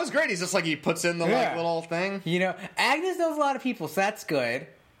 Okay. That was great. He's just like, he puts in the little thing. You know, Agnes knows a lot of people, so that's good.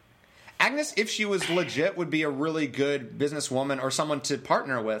 Agnes, if she was legit, would be a really good businesswoman or someone to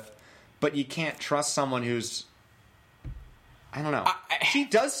partner with, but you can't trust someone who's... I don't know. She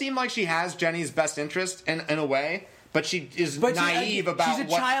does seem like she has Jenny's best interest in a way, but she is naive about she's a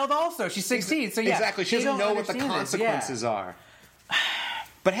child also. She's 16, so yeah. Exactly. She doesn't know what the consequences are.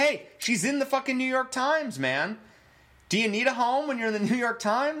 But hey, she's in the fucking New York Times, man. Do you need a home when you're in the New York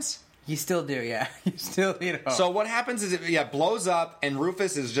Times? You still do, yeah. You still need a home. So what happens is it blows up, and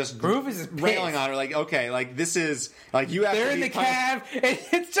Rufus is railing on her, like, okay, like this is like you have. They're to in be the cab.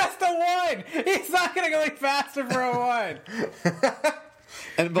 It's just a one. It's not going to go any faster for a one.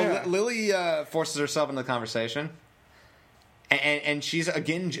 But Lily forces herself into the conversation, and she's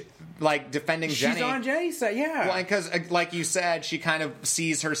again like defending Jenny. She's on Jenny's side, yeah. Well, because like you said, she kind of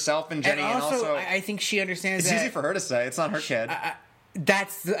sees herself in Jenny, and also I think she understands. It's easy for her to say. It's not her kid.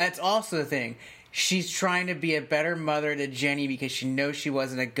 That's also the thing. She's trying to be a better mother to Jenny because she knows she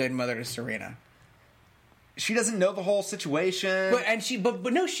wasn't a good mother to Serena. She doesn't know the whole situation.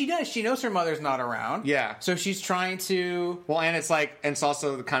 But no, she does. She knows her mother's not around. Yeah. So she's trying to... Well, and it's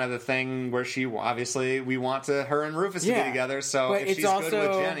also kind of the thing where we want her and Rufus to be together, so but if she's good with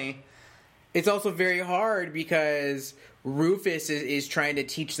Jenny... It's also very hard because Rufus is trying to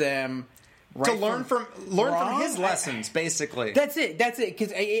teach them... to learn from his lessons, basically. That's it.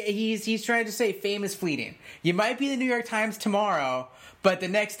 Because he's trying to say fame is fleeting. You might be the New York Times tomorrow, but the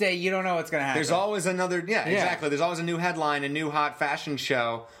next day you don't know what's going to happen. There's always another, exactly. There's always a new headline, a new hot fashion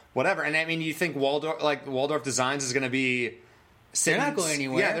show, whatever. And I mean, you think Waldorf Designs is going to be They're not going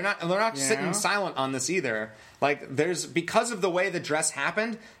anywhere. Yeah, they're not sitting silent on this either. Like, because of the way the dress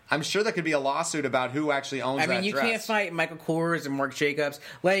happened, I'm sure there could be a lawsuit about who actually owns that dress. I mean, you can't fight Michael Kors and Marc Jacobs.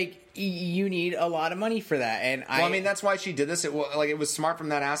 Like, you need a lot of money for that. And I mean, that's why she did this. It was smart from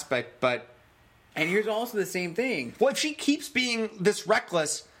that aspect, but... And here's also the same thing. Well, if she keeps being this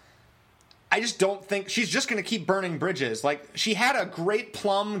reckless... I just don't think she's just going to keep burning bridges. Like, she had a great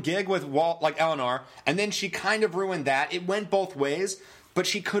plum gig with Eleanor, and then she kind of ruined that. It went both ways, but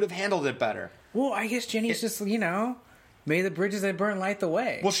she could have handled it better. Well, I guess Jenny's just, may the bridges that burn light the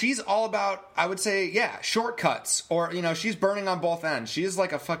way. Well, she's all about, I would say, shortcuts. Or, she's burning on both ends. She is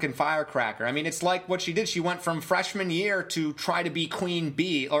like a fucking firecracker. I mean, it's like what she did. She went from freshman year to try to be Queen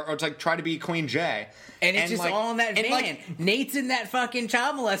B, or to try to be Queen J. And it's just all in that van. Nate's in that fucking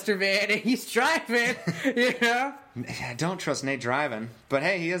child molester van, and he's driving, I don't trust Nate driving. But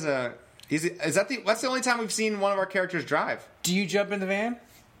hey, that's the only time we've seen one of our characters drive. Do you jump in the van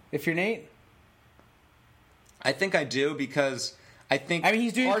if you're Nate? I think I do, because I think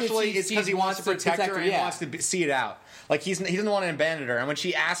he's doing partially it's because he wants to protect her and wants to see it out. Like, he doesn't want to abandon her. And when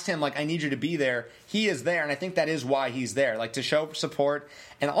she asked him, like, I need you to be there, he is there. And I think that is why he's there, like, to show support.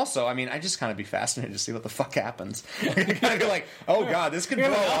 And also, I mean, I just kind of be fascinated to see what the fuck happens. Kind of be like, oh, God, this could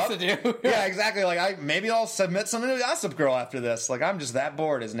blow up. To do. Yeah, exactly. Like, maybe I'll submit something to Gossip Girl after this. Like, I'm just that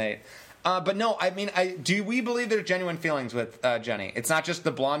bored as Nate. But no, I mean, do we believe there's genuine feelings with Jenny? It's not just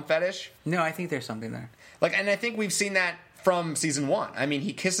the blonde fetish? No, I think there's something there. Like, and I think we've seen that from season 1. I mean,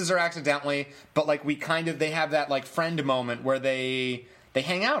 he kisses her accidentally, but like they have that like friend moment where they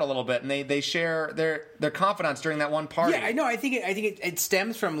hang out a little bit and they share their confidence during that one party. Yeah, I know. I think it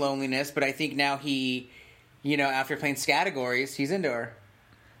stems from loneliness, but I think now he, after playing Scattergories, he's into her.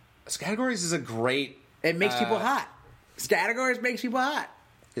 Scattergories is a great. It makes people hot. Scattergories makes people hot.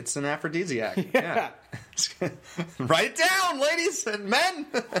 It's an aphrodisiac. Yeah. Write it down, ladies and men.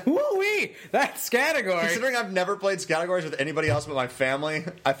 Woo-wee! That's category. Considering I've never played categories with anybody else but my family,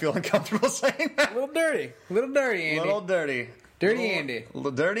 I feel uncomfortable saying that. A little dirty. Andy. Little dirty. Andy.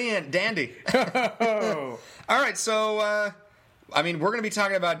 Little dirty and dandy. Oh, All right, so, I mean, we're going to be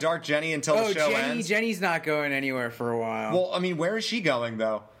talking about Dark Jenny until the show ends. Jenny's not going anywhere for a while. Well, I mean, where is she going,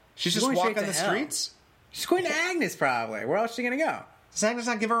 though? She's just going walking straight the to hell. streets? She's going to Agnes, probably. Where else is she going to go? Does Agnes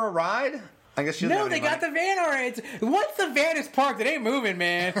not give her a ride? I guess she doesn't No, have they any got money. the van already. Once the van is parked, it ain't moving,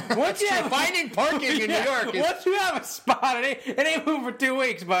 man. Once you have Finding parking in New York is- Once you have a spot, it ain't moving for 2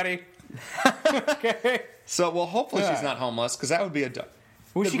 weeks, buddy. Okay. So, well, hopefully she's Yeah. not homeless, because that would be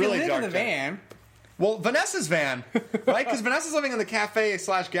Well, a she really can live dark in the day. van. Well, Vanessa's van, right? Because Vanessa's living in the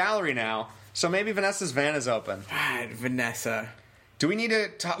cafe/gallery now, so maybe Vanessa's van is open. God, Vanessa. Do we need to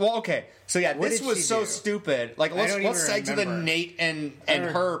talk? Well, okay. So, yeah, What this did was she so do? stupid. Like, don't even let's segue to the remember. Nate and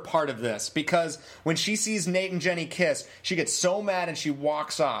her part of this, because when she sees Nate and Jenny kiss, she gets so mad and she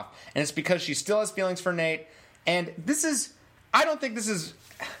walks off. And it's because she still has feelings for Nate. And this is, I don't think this is,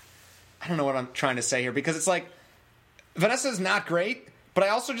 I don't know what I'm trying to say here, because it's like, Vanessa is not great, but I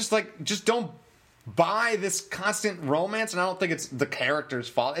also just don't buy this constant romance, and I don't think it's the character's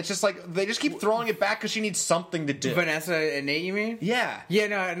fault. It's just like they just keep throwing it back because she needs something to do. Vanessa and Nate, you mean? Yeah. Yeah,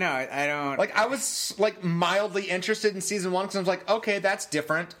 no, I don't. Like, I was, like, mildly interested in season 1 because I was like, okay, that's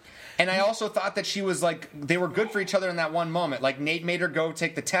different. And I also thought that she was, like, they were good for each other in that one moment. Like, Nate made her go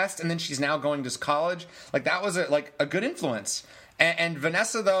take the test, and then she's now going to college. Like, that was, a good influence. And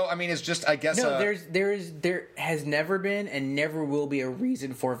Vanessa, though, I mean, is just, I guess... No, there has never been and never will be a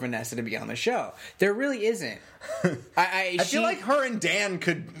reason for Vanessa to be on the show. There really isn't. I feel like her and Dan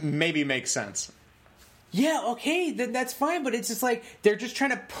could maybe make sense. Yeah, okay, then that's fine, but it's just like they're just trying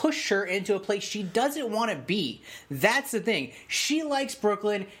to push her into a place she doesn't want to be. That's the thing. She likes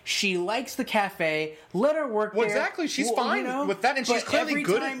Brooklyn. She likes the cafe. Let her work Well, there. exactly. She's fine with that, and she's But clearly every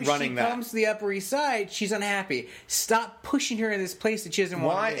good at time running she that. comes to the Upper East Side, she's unhappy. Stop pushing her in this place that she doesn't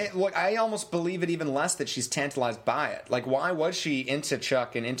want to be. Why? I almost believe it even less that she's tantalized by it. Like, why was she into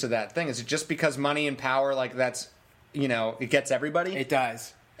Chuck and into that thing? Is it just because money and power, like, that's, it gets everybody? It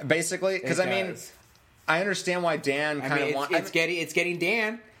does. Basically? Because, It I mean, does. I understand why Dan kind of wants... it's getting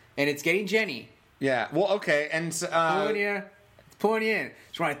Dan and it's getting Jenny. Yeah, well, okay, and... Pulling you in.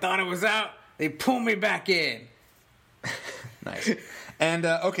 So when I thought it was out, they pulled me back in. Nice. And,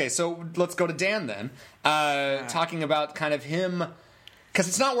 okay, so let's go to Dan then. Talking about kind of him... Because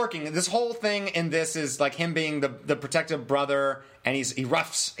it's not working. This whole thing in this is like him being the protective brother, and he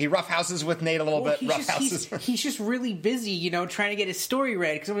roughhouses with Nate a little bit. He's just really busy, trying to get his story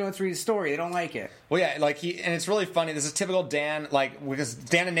read because somebody wants to read his story. They don't like it. Well, yeah, and it's really funny. This is typical Dan, like, because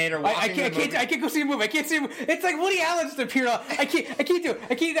Dan and Nate are watching I can't go see a movie. I can't see a movie. It's like Woody Allen just appeared on. I can't do it.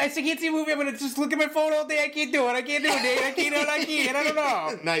 I can't see a movie. I'm gonna just look at my phone all day. I can't do it. I can't do it, Nate. I can't. I don't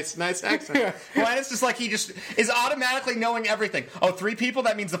know. Nice accent. Well, and it's just like he just is automatically knowing everything. Oh, 3 people?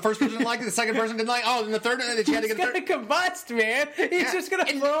 That means the first person didn't like it, the second person didn't like it. Oh, and the third, and she had to He's get the gonna third. combust, man. He's just gonna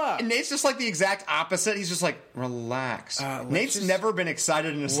throw up. And Nate's just like the exact opposite. He's just like, relax. Nate's just- never been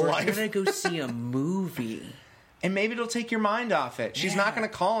excited in his We're life. gonna go see a movie. And maybe it'll take your mind off it. She's not Yeah. going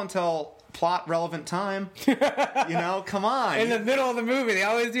to call until plot relevant time. Come on. In the middle of the movie, they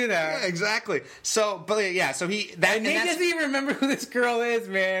always do that. Yeah, exactly. So, but yeah, so he... And Nate doesn't even remember who this girl is,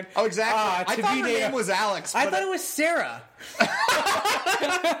 man. Oh, exactly. I thought her name was Alex. I but- thought it was Sarah.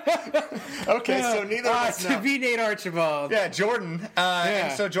 Okay, so neither of us To know. be Nate Archibald. Yeah, Jordan.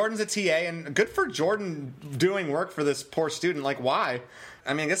 And so Jordan's a TA, and good for Jordan doing work for this poor student. Like, why?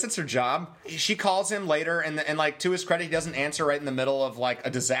 I mean, I guess it's her job. She calls him later, and like, to his credit, he doesn't answer right in the middle of, like,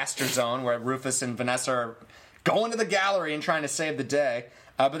 a disaster zone where Rufus and Vanessa are going to the gallery and trying to save the day.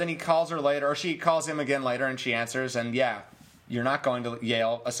 But then he calls her later, or she calls him again later, and she answers, and yeah, you're not going to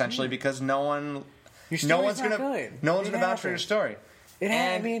Yale, essentially, because no one's story's not gonna good. no one's It gonna vouch for happened. your story.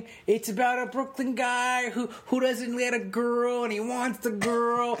 I mean, it's about a Brooklyn guy who doesn't get a girl and he wants the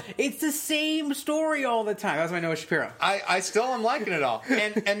girl. It's the same story all the time. That's my Noah Shapiro. I still am liking it all.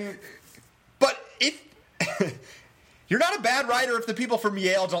 But if you're not a bad writer if the people from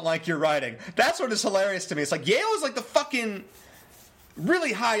Yale don't like your writing. That's what is hilarious to me. It's like Yale is like the fucking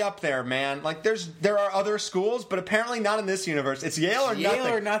really high up there, man. Like there are other schools, but apparently not in this universe. It's Yale or Yale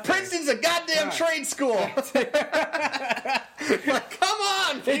nothing. or nothing. Princeton's a goddamn trade school. Like, come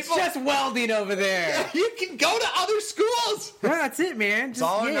on, people. It's just welding over there. You can go to other schools. No, that's it, man. Just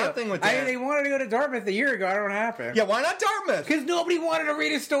all or Yale. nothing with I that. mean, they wanted to go to Dartmouth a year ago. I don't know what happened. Yeah, why not Dartmouth? Because nobody wanted to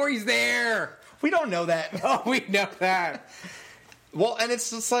read his stories there. We don't know that. Oh, we know that. Well, and it's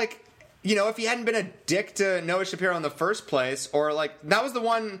just like, if he hadn't been a dick to Noah Shapiro in the first place, or like, that was the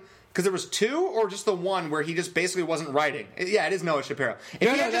one Because there was 2 or just the one where he just basically wasn't writing. Yeah, it is Noah Shapiro. If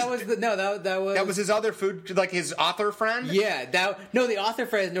No, he no, had that just- was that was his other food, like his author friend. Yeah, the author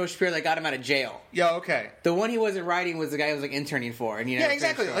friend is Noah Shapiro that got him out of jail. Yeah, okay. The one he wasn't writing was the guy who was like interning for, and Yeah,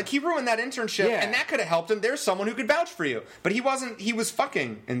 exactly. Like he ruined that internship, Yeah. and that could have helped him. There's someone who could vouch for you, but he wasn't. He was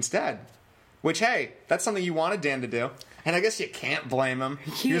fucking instead. Which, hey, that's something you wanted Dan to do, and I guess you can't blame him.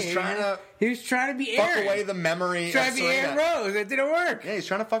 He was trying to be fuck Aaron. away the memory. Trying of to be Serena. Aaron Rose. It didn't work. Yeah, he's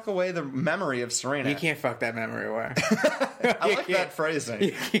trying to fuck away the memory of Serena. You can't fuck that memory away. I like that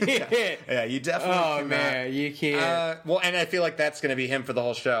phrasing. Yeah, you definitely. Oh cannot. man, you can't. Well, and I feel like that's going to be him for the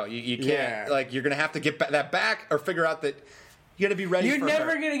whole show. You can't Yeah. like you're going to have to get that back or figure out that you got to be ready. You're for never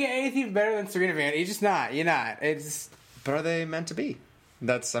her. gonna get anything better than Serena Van. You're just not. You're not. It's. But are they meant to be?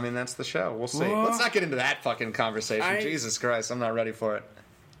 That's the show. We'll see. Well, Let's not get into that fucking conversation. Jesus Christ, I'm not ready for it.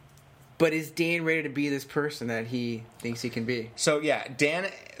 But is Dan ready to be this person that he thinks he can be? So yeah, Dan.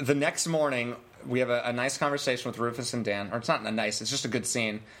 The next morning, we have a nice conversation with Rufus and Dan. Or it's not nice. It's just a good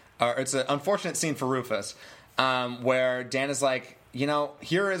scene. It's an unfortunate scene for Rufus, where Dan is like, you know,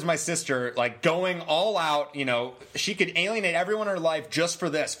 here is my sister, like going all out. You know, she could alienate everyone in her life just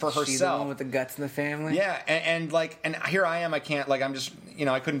for this, for herself. She's the one with the guts in the family. Yeah, and here I am. I can't. Like, I'm just. You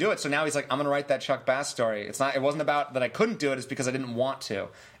know, I couldn't do it. So now he's like, I'm gonna write that Chuck Bass story. It's not. It wasn't about that I couldn't do it. It's because I didn't want to.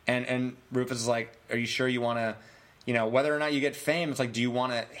 And Rufus is like, are you sure you want to? You know, whether or not you get fame, it's like, do you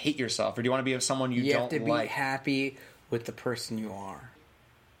want to hate yourself or do you want to be with someone you You don't have to be like? happy with the person you are.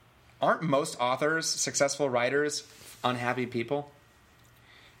 Aren't most authors, successful writers, unhappy people?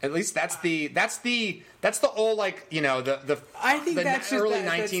 At least that's the old, like, you know, the I think the that's just early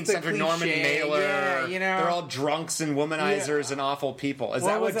that's 19th the century Norman cliche. Mailer. Yeah, you know, they're all drunks and womanizers and awful people. Is what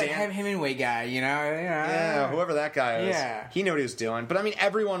that was what that Dan? Hemingway guy? You know, Yeah, whoever that guy is. Yeah. He knew what he was doing. But I mean,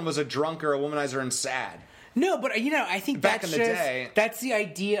 everyone was a drunk or a womanizer and sad. No, but you know, I think Back that's in the just day- that's the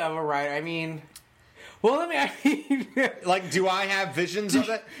idea of a writer. I mean, well, let me. I mean, Like, do I have visions of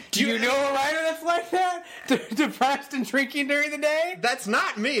it? do you know a writer that's like that? Depressed and drinking during the day? That's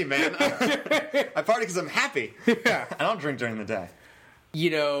not me, man. I party because I'm happy. Yeah. I don't drink during the day. You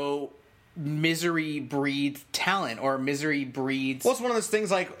know, misery breeds talent, or misery breeds. Well, it's one of those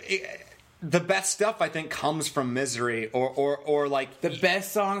things like the best stuff I think comes from misery or like the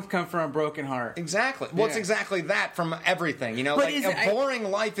best songs come from a broken heart. exactly. Well, it's Yeah. exactly that from everything. You know, But like is a it- boring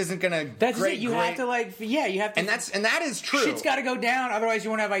life isn't gonna. That's great, it. You great, have to you have to. and that is true. Shit's got to go down, otherwise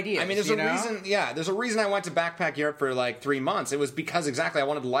you won't have ideas. I mean, there's you a know? reason. Yeah, there's a reason I went to backpack Europe for like 3 months. It was because exactly I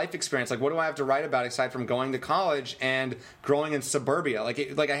wanted life experience. Like, what do I have to write about aside from going to college and growing in suburbia?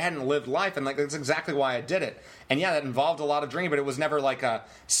 Like I hadn't lived life, and like that's exactly why I did it. And yeah, that involved a lot of drinking, but it was never like a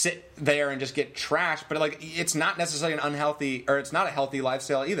sit there and just get trashed. But like, it's not necessarily an unhealthy, or it's not a healthy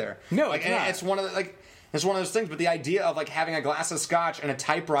lifestyle either. No, like, it's and not. it's one of the, like. It's one of those things, but the idea of like having a glass of scotch and a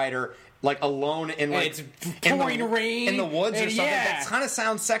typewriter, like alone in like it's pouring rain in the woods or and something, yeah. that kind of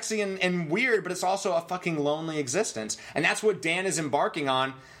sounds sexy and weird, but it's also a fucking lonely existence, and that's what Dan is embarking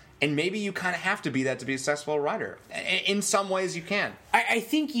on. And maybe you kind of have to be that to be a successful writer. In some ways, you can. I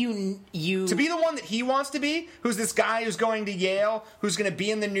think you To be the one that he wants to be, who's this guy who's going to Yale, who's going to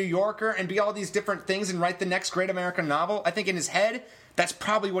be in the New Yorker and be all these different things and write the next great American novel. I think in his head, that's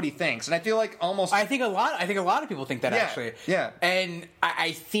probably what he thinks. And I feel like almost. I think a lot of people think that Yeah, actually. yeah. And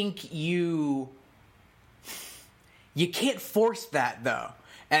I think you can't force that though.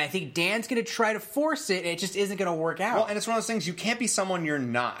 And I think Dan's going to try to force it, and it just isn't going to work out. well, and it's one of those things, you can't be someone you're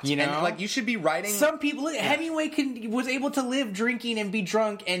not. You know? And, like, you should be writing. Some people, Hemingway was able to live drinking and be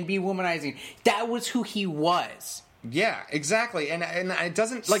drunk and be womanizing. That was who he was. Yeah, exactly. And it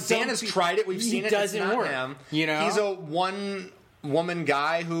doesn't, like, Some Dan has people- tried it. We've he seen it. doesn't It's not work, him. you know? He's a one woman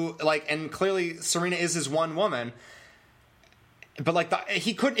guy who, like, and clearly Serena is his one woman. But like if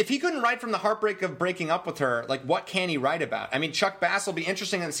he couldn't write from the heartbreak of breaking up with her, like what can he write about? I mean, Chuck Bass will be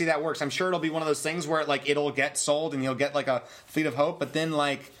interesting to see that works. I'm sure it'll be one of those things where like it'll get sold and you'll get like a Fleet of Hope, but then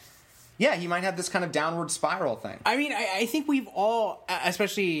like, yeah, he might have this kind of downward spiral thing. I mean, I think we've all,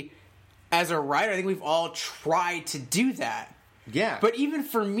 especially as a writer, I think we've all tried to do that. Yeah, But even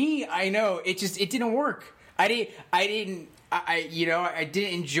for me, I know it didn't work. I didn't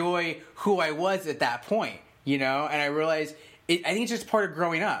enjoy who I was at that point, you know, and I realized I think it's just part of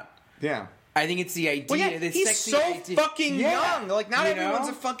growing up. yeah. I think it's the idea. Well, yeah, the he's sexy so idea. fucking Yeah, young. Like, not you everyone's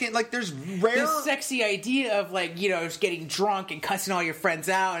know? a fucking like. There's rare. The sexy idea of like, you know, just getting drunk and cussing all your friends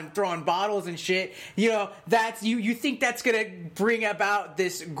out and throwing bottles and shit. You know, that's you think that's gonna bring about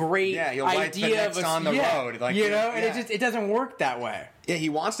this great Yeah, you'll write the idea next of On the Road, like, you know, and yeah. it doesn't work that way. Yeah, he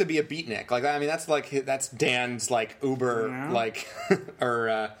wants to be a beatnik. Like, I mean, that's Dan's like Uber Yeah. like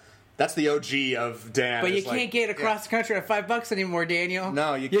or That's the OG of Dan. But you It's like- can't get across the country at $5 anymore, Daniel.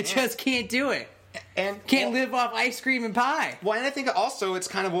 No, you You can't. just can't do it. and Can't well, live off ice cream and pie. Well, and I think also it's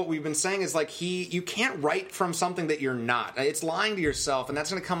kind of what we've been saying is like you can't write from something that you're not. It's lying to yourself, and that's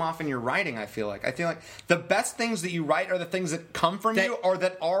going to come off in your writing. I feel like the best things that you write are the things that come from That- you or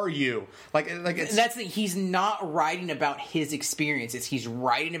that are you. Like it's That's the, he's not writing about his experiences. He's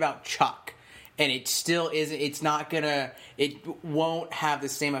writing about Chuck. And it still isn't. It's not gonna. It won't have the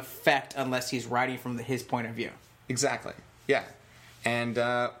same effect unless he's writing from his point of view. exactly, yeah. And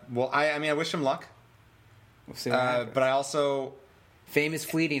well, I mean, I wish him luck, We'll see what happens. but I also Fame is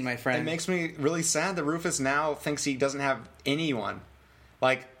fleeting, my friend. it makes me really sad that Rufus now thinks he doesn't have anyone.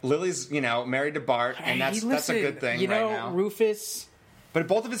 Like Lily's, married to Bart, and Hey, that's a listen, good thing You know, right now. Rufus. But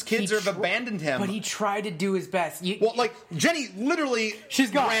both of his kids he have abandoned him. But he tried to do his best. Well, like Jenny literally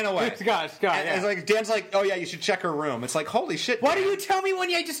She's gone. ran away. She's gone. And Yeah. it's like Dan's like, oh yeah, you should check her room. It's like, holy shit. Why do Dan. you tell me when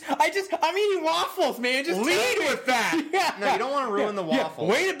I'm eating waffles, man? Just Lead tell me. with that? Yeah. No, you don't want to ruin the waffles.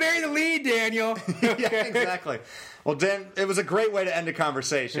 Way to bury the lead, Daniel. Yeah, exactly. Well, Dan, it was a great way to end a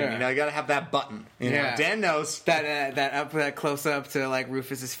conversation. Yeah. You got to have that button. Yeah. Dan knows. that close up to like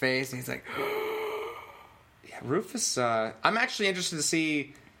Rufus's face, and he's like, Yeah, Rufus. I'm actually interested to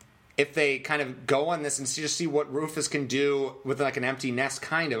see if they kind of go on this and see what Rufus can do with like an empty nest,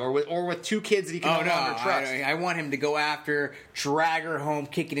 kind of, or with two kids that he can "Oh no no, longer trust. I want him to go after, drag her home,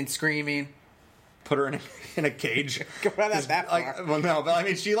 kicking and screaming." Put her in a cage. Go not that far. Like, well, no, but I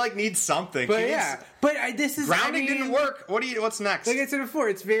mean, she like needs something. But She yeah, needs- but this is grounding I mean, didn't work. What's next? Like I said before,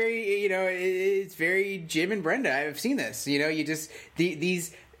 it's very it's very Jim and Brenda. I've seen this. You just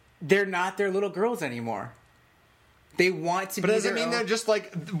these they're not their little girls anymore. They want to But be. does it their mean own- they're just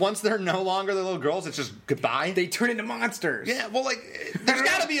like once they're no longer the little girls, it's just goodbye? they turn into monsters? Yeah, well, like there's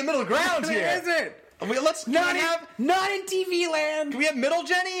got to be a middle ground here. There isn't. Let's can Not we in, have not in TV land. can we have middle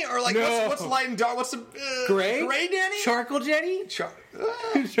Jenny or like No. what's light and dark? What's the Gray? Gray Danny? Charcoal Jenny? Charcoal?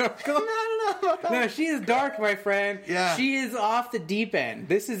 I don't know. About that. No, she is dark, my friend. Yeah. She is off the deep end.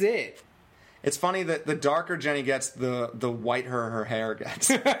 This is it. It's funny that the darker Jenny gets, the whiter her hair gets.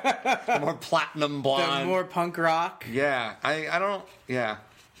 The more platinum blonde. The more punk rock. Yeah, I don't. Yeah,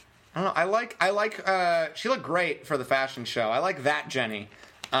 I don't know. I like. She looked great for the fashion show. I like that Jenny.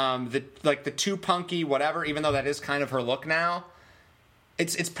 The too punky whatever. Even though that is kind of her look now.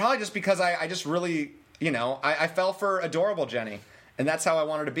 It's probably just because I just really I fell for adorable Jenny, and that's how I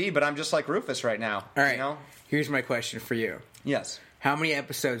wanted to be. But I'm just like Rufus right now. All right. You know? Here's my question for you. Yes. How many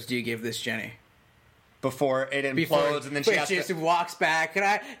episodes do you give this Jenny? Before it implodes, and then she has just to. walks back. Can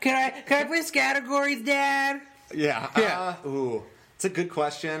I play categories, Dad? Yeah. Yeah. Ooh, it's a good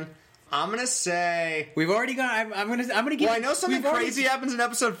question. I'm gonna say. We've already gone. I'm gonna give. Well, I know something we've already- crazy happens in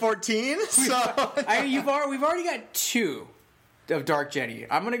episode 14, so we've already got 2 of Dark Jenny.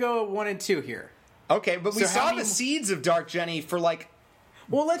 I'm gonna go 1 and 2 here. okay. But we So how saw many- the seeds of Dark Jenny for like.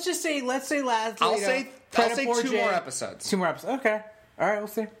 Well, let's say last. I'll you know, say Predator 2 J. more episodes. 2 more episodes. Okay. All right. We'll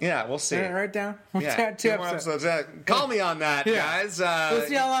see. Yeah, we'll see. Write down. Yeah, 2 more episodes. Call me on that, Yeah. guys. We'll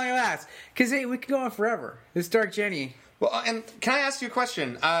see how long it lasts. Because we could go on forever. This Dark Jenny. Well, and can I ask you a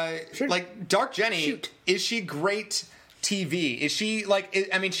question? Sure. Like Dark Jenny, Shoot. is she great TV? Is she like?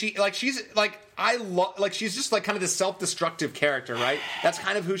 I mean, she's like I love like she's just like kind of this self-destructive character, right? That's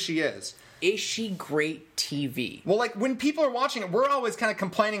kind of who she is. Is she great TV? Well, like when people are watching it, we're always kind of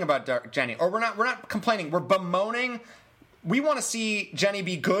complaining about Dark Jenny, or we're not complaining. We're bemoaning. We want to see Jenny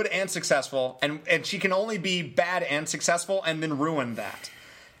be good and successful, and she can only be bad and successful, and then ruin that.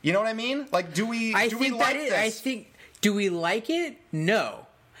 You know what I mean? Like, do we like this? I think. Do we like it? No.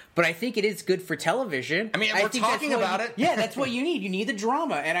 But I think it is good for television. I mean, we're think that's talking what about you- it. Yeah, that's what you need. You need the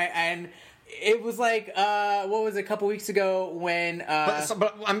drama. And it was like what was it, a couple weeks ago when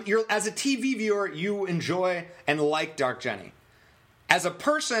You're as a TV viewer, you enjoy and like Dark Jenny. As a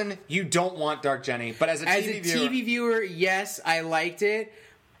person, you don't want Dark Jenny, but as a TV viewer, yes, I liked it.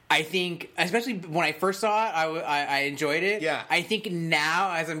 I think, especially when I first saw it, I enjoyed it. Yeah. I think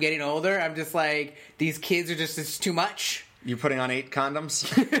now, as I'm getting older, I'm just like, these kids are just, it's too much. you putting on 8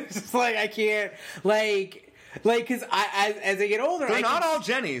 condoms. It's just like, I can't, because as I get older, They're not all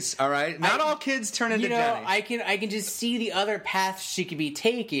Jennies, all right. Not all kids turn into Jenny. I can just see the other paths she could be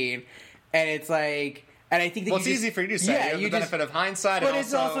taking, and it's like, and I think that Well, it's easy for you to say. You have the benefit of hindsight. But and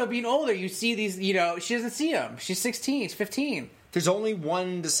it's also being older. You see these, she doesn't see them. She's 16, she's 15. there's only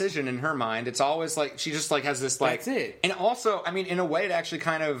one decision in her mind. It's always like she just like has this like. That's it. And also, I mean, in a way, it actually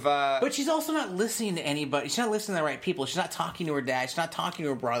kind of. But she's also not listening to anybody. She's not listening to the right people. She's not talking to her dad. She's not talking to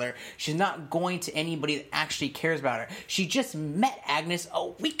her brother. She's not going to anybody that actually cares about her. She just met Agnes a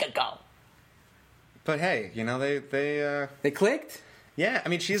week ago. But hey, they They clicked? Yeah, I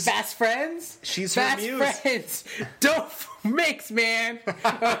mean, she's Fast friends? She's her Fast muse. friends. Don't mix, man.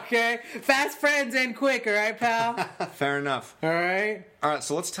 Okay? Fast friends end quick, all right, pal? fair enough. All right? All right,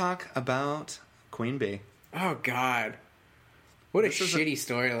 so let's talk about Queen Bee. Oh, God. What a This is a- shitty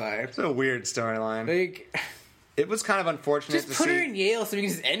storyline. It's a weird storyline. Like, It was kind of unfortunate just to put see. her in Yale so we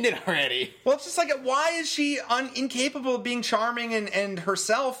can just end it already. Well, it's just like, why is she incapable of being charming and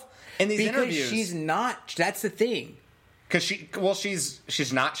herself in these Because interviews? she's not. That's the thing. Because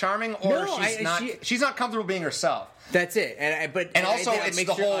she's not charming, or No, she's not comfortable being herself. That's it. And Also, that it's makes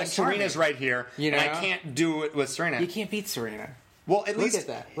the her whole uncharming. Serena's right here, You and I know? can't do it with Serena. You can't beat Serena. Well, at Look least at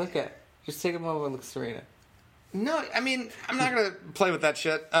that. Look at. Just take a moment and look at Serena. no. I mean, I'm not gonna play with that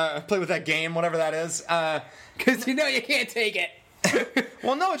shit. Play with that game, whatever that is. Because you know you can't take it.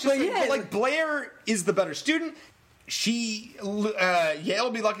 Well, no, it's just But yeah, like Blair is the better student. Yale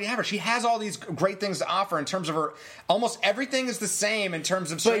will be lucky to have her. She has all these great things to offer in terms of her. Almost everything is the same in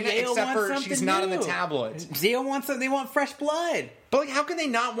terms of But Serena, Yale except wants for something she's not in the new. tabloids. Yale wants something. They want fresh blood. But like, how can they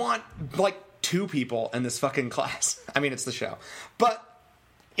not want like 2 people in this fucking class? I mean, it's the show, but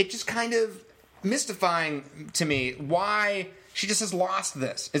it just kind of mystifying to me why she just has lost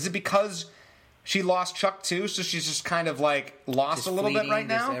this. Is it because she lost Chuck too, so she's just kind of like lost Just a little bit fleeting, right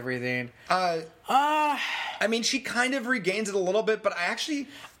just now? Everything. I mean, she kind of regains it a little bit, but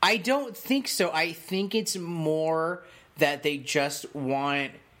I don't think so. I think it's more that they just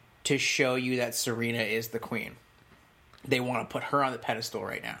want to show you that Serena is the queen. They want to put her on the pedestal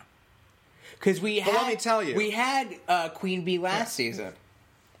right now. Because let me tell you. we had Queen Bee last season.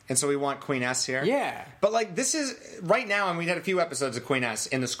 and so we want Queen S here. Yeah. But like, this is right now, and we had a few episodes of Queen S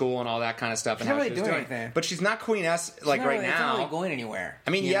in the school and all that kind of stuff, and She's how not she really was doing doing. anything. But she's not Queen S like It's not right really- it's now. not really going anywhere. I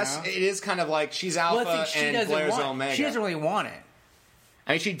mean, you yes, know? it is kind of like she's Well, alpha I think she and doesn't Blair's want. omega. She doesn't really want it.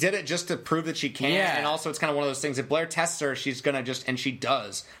 I mean, she did it just to prove that she can, Yeah. and also it's kind of one of those things. If Blair tests her, she's gonna just, and she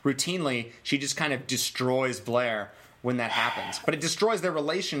does routinely. She just kind of destroys Blair when that happens, but it destroys their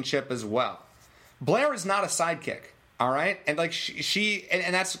relationship as well. Blair is not a sidekick, all right, and like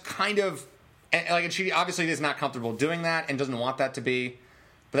and that's kind of and she obviously is not comfortable doing that and doesn't want that to be.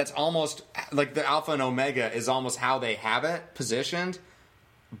 But that's almost like the alpha and omega is almost how they have it positioned.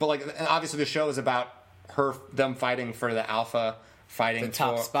 But like, and obviously the show is about them fighting for the alpha, fighting The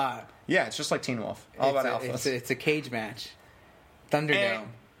top for spot. Yeah, it's just like Teen Wolf. All about alphas. It's a cage match. Thunderdome.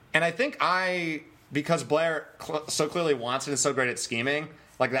 And I think because Blair so clearly wants it and is so great at scheming,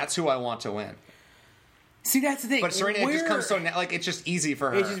 like that's who I want to win. See, that's the thing. But Serena, it just comes so like it's just easy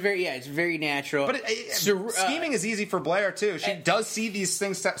for her. It's just it's very natural. But scheming is easy for Blair too. She does see these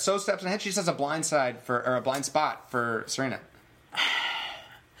things steps ahead. She just has a blind spot for Serena.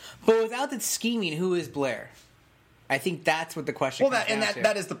 But without the scheming, who is Blair? I think that's what the question. Well, comes down to.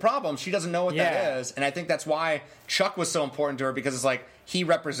 that is the problem. She doesn't know what Yeah. that is, and I think that's why Chuck was so important to her, because it's like he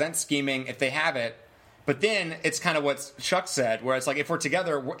represents scheming if they have it. But then it's kind of what Chuck said, where it's like if we're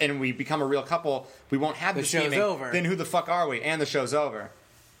together and we become a real couple, we won't have the show's scheming. over. Then who the fuck are we? And the show's over.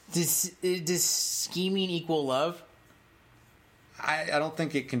 Does scheming equal love? I don't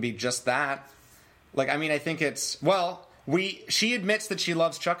think it can be just that. Like, I mean, I think it's she admits that she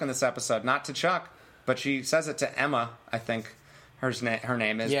loves Chuck in this episode, not to Chuck, but she says it to Emma. I think her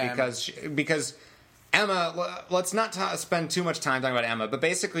name is because Emma. Let's not spend too much time talking about Emma, but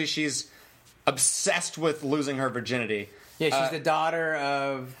basically she's obsessed with losing her virginity. Yeah, she's the daughter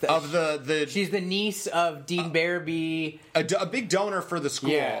of the She's the niece of Dean Barabee. a big donor for the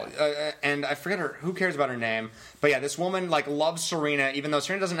school. Yeah. And I forget who cares about her name. But yeah, this woman like loves Serena, even though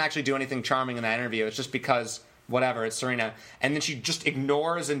Serena doesn't actually do anything charming in that interview. It's just because whatever, it's Serena. And then she just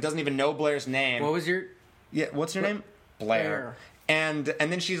ignores and doesn't even know Blair's name. What was your? Yeah, what's her name? Blair. And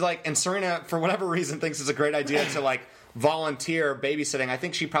then she's like, and Serena, for whatever reason, thinks it's a great idea to like volunteer babysitting. I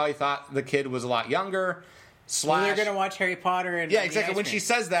think she probably thought the kid was a lot younger. Well, they're gonna watch Harry Potter and yeah, exactly. When she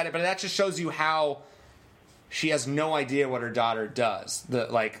says that, but that just shows you how she has no idea what her daughter does.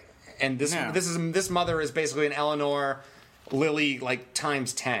 This mother is basically an Eleanor Lily like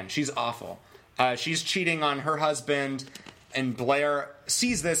times 10. She's awful. She's cheating on her husband, and Blair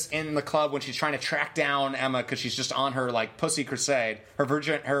sees this in the club when she's trying to track down Emma because she's just on her like pussy crusade,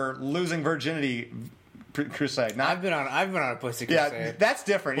 her losing virginity crusade. I've been on a pussy crusade. Yeah, that's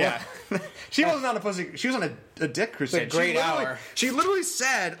different. Yeah, she wasn't on a pussy. She was on a dick crusade. It's a great hour. She literally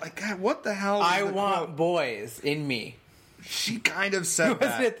said, "Like, God, what the hell?" I want boys in me. She kind of said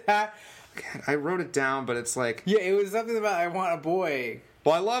Was it that? God, I wrote it down, but it's like, Yeah, it was something about I want a boy.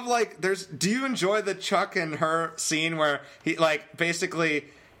 well, I love like do you enjoy the Chuck and her scene where he like basically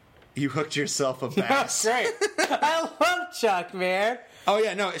you hooked yourself a bass? That's great. I love Chuck, man. Oh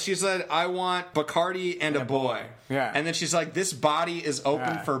yeah, no. She said, "I want Bacardi and a boy." Yeah. And then she's like, "This body is open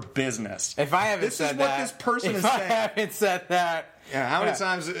Yeah. for business." If I haven't this said is what that, this person if is I saying. haven't said that, Yeah, how many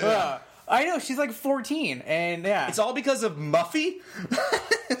times? I know she's like 14, and yeah, It's all because of Muffy.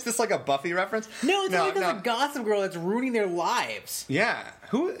 Is this like a Buffy reference? no, it's all because of Gossip Girl that's ruining their lives. Yeah.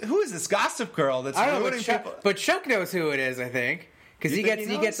 Who is this Gossip Girl that's I don't know, ruining people? but Chuck knows who it is. I think because You he think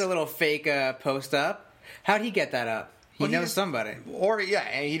he gets a knows? little fake post up. How'd he get that up? He Well, he knows just- somebody. Or yeah,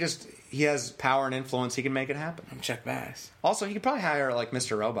 and he has power and influence. He can make it happen. I'm Chuck Bass. Also, he could probably hire like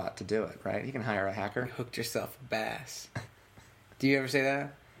Mr. Robot to do it, right? He can hire a hacker. Hooked yourself a bass. Do you ever say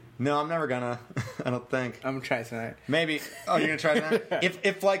that? No, I'm never gonna. I don't think. I'm gonna try tonight. Maybe. Oh, you're gonna try that?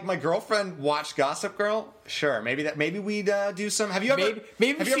 If like my girlfriend watched Gossip Girl, sure. Maybe we'd do some. Have you ever?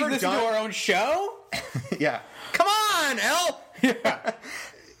 Maybe have she you ever listened to our own show. Yeah. Come on, Elle. Yeah.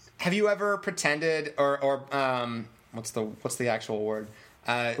 Have you ever pretended or what's the actual word?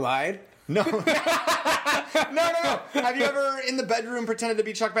 Lied. No. No. Have you ever in the bedroom pretended to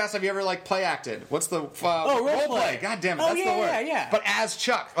be Chuck Bass? Have you ever like play acted? What's the role play. God damn it, Oh, that's yeah, the word. yeah. But as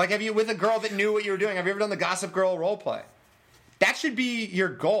Chuck, like, have you with a girl that knew what you were doing? Have you ever done the Gossip Girl role play? That should be your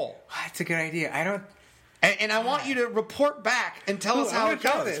goal. That's a good idea. I don't. And I want you to report back and tell us I'm how gonna it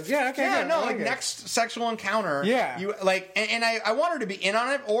try goes. this. Yeah, okay, Yeah, good. no, I like like it. next sexual encounter. Yeah. You like, and I want her to be in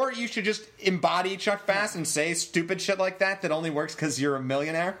on it, or you should just embody Chuck Bass and say stupid shit like that only works because you're a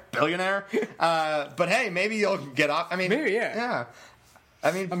billionaire. But hey, maybe you'll get off. I mean, Maybe, yeah. yeah.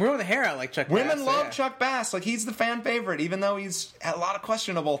 I mean, I'm growing the hair out like Chuck Bass. women so love yeah. Chuck Bass. Like he's the fan favorite, even though he's had a lot of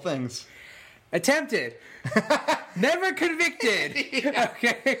questionable things. Attempted. Never convicted.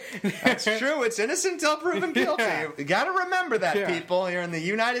 Okay. That's true. It's innocent until proven guilty. Yeah. You got to remember that, Yeah. people, here in the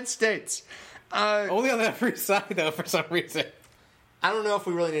United States. Only on the free side, though, for some reason. I don't know if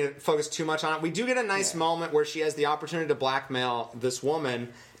we really need to focus too much on it. We do get a nice moment where she has the opportunity to blackmail this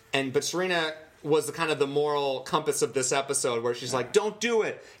woman, but Serena was the kind of the moral compass of this episode, where she's like, "Don't do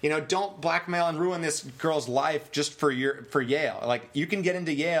it. Don't blackmail and ruin this girl's life just for Yale. Like you can get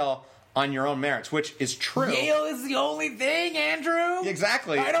into Yale on your own merits," which is true. Yale is the only thing, Andrew.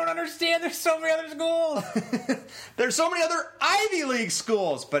 Exactly. I don't understand. There's so many other schools. There's so many other Ivy League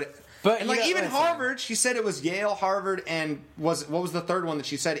schools, but and like even listen. Harvard, she said it was Yale, Harvard, and what was the third one that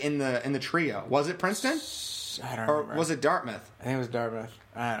she said in the trio? Was it Princeton I don't or remember. was it Dartmouth? I think it was Dartmouth.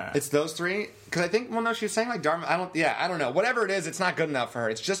 I don't know. It's those three because I think no, she was saying like Dartmouth. I don't know. Whatever it is, it's not good enough for her.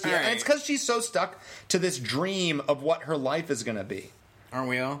 It's just All and right. it's because she's so stuck to this dream of what her life is going to be. Aren't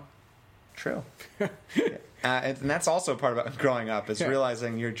we all? True. And that's also part about growing up is Yeah.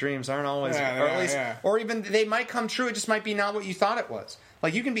 realizing your dreams aren't always, Yeah, or yeah, at least, yeah. or even they might come true. It just might be not what you thought it was.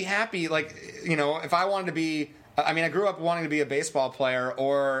 Like you can be happy. Like if I wanted to be, I grew up wanting to be a baseball player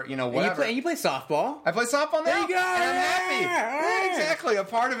or whatever. And you play softball. I play softball now, There you go, and I'm yeah, happy. all Yeah, right. exactly. A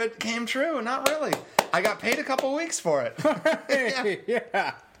part of it came true. Not really. I got paid a couple weeks for it.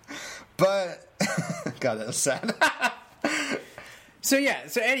 Yeah. But God, that was sad. So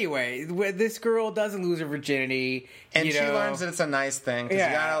anyway, this girl doesn't lose her virginity, And she learns that it's a nice thing because Yeah.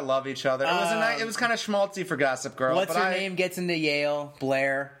 you gotta love each other. It was it was kind of schmaltzy for Gossip Girl. What's but her name? Gets into Yale,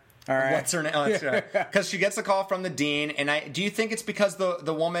 Blair. All right. What's her name? Oh, that's right. Because she gets a call from the dean, and do you think it's because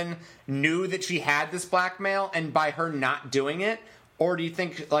the woman knew that she had this blackmail, and by her not doing it, or do you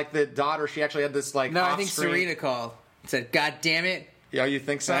think like the daughter she actually had this like? No, I think off-screen- Serena called and said, "God damn it." Yeah, you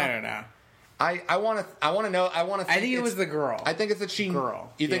think so? I don't know. I want to know. I think it was the girl. I think it's that she.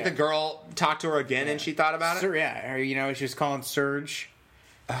 Girl, You think yeah. the girl talked to her again and she thought about it? Yeah, or, she was calling Serge.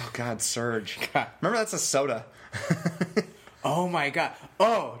 Oh God, Surge. God. Remember that's a soda. Oh my god.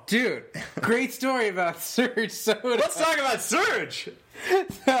 Oh, dude. Great story about Serge Soda. Let's talk about Surge.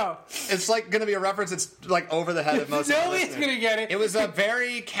 So, It's like going to be a reference. It's like over the head of most. of the nobody's listeners. gonna get it. It was a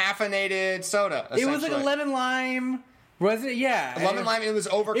very caffeinated soda. It was like a essentially. lemon lime. Was it? Yeah. lemon lime. It was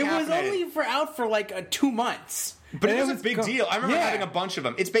over. It was only out for like 2 months. but And it was a big deal. I remember Yeah. having a bunch of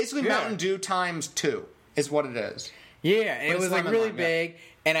them. It's basically Yeah. Mountain Dew times 2 is what it is. Yeah, and it it's was like lemon really lime, yeah. big.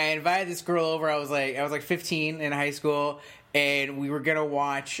 And I invited this girl over. I was like 15 in high school, and we were gonna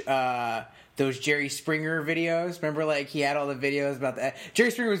watch those Jerry Springer videos. Remember, like he had all the videos about that. Jerry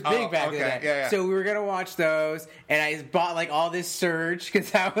Springer was big Oh, back in the okay. day. Yeah. So we were gonna watch those, and I bought like all this Surge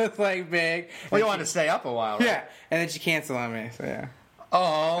because that was like big. Well, you And wanted to stay up a while, right? yeah, and then she canceled on me. So yeah,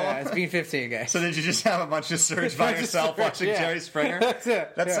 Oh. it's being 15, guys. So did you just have a bunch of Surge by Bunch of yourself Surge, watching yeah. Jerry Springer? That's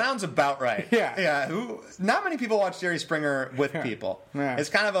it, That yeah. sounds about right. Yeah. Yeah. Not many people watch Jerry Springer with people. Yeah. It's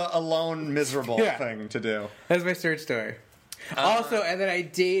kind of a lone, miserable Yeah. thing to do. That's my Surge story. Also, and then I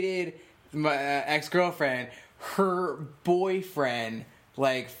dated my ex-girlfriend. Her boyfriend,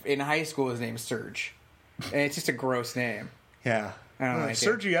 like in high school, was named Serge, and it's just a gross name. Yeah. I don't like it.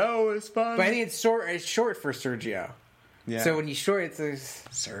 Sergio is fun. But I think it's short for Sergio. Yeah. So when you short, it's a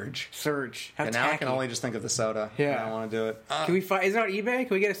Surge. Surge. How And now I tacky. can only just think of the soda. Yeah. I don't want to do it. Can we find? Is it on eBay?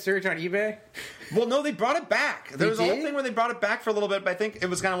 Can we get a Surge on eBay? Well, no, they brought it back. There was a whole did? thing where they brought it back for a little bit, but I think it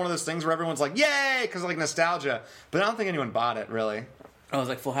was kind of one of those things where everyone's like, yay, because of like nostalgia. But I don't think anyone bought it, really. Oh, it was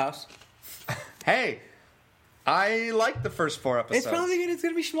like Full House. Hey, I liked the first 4 episodes. It's probably good. It's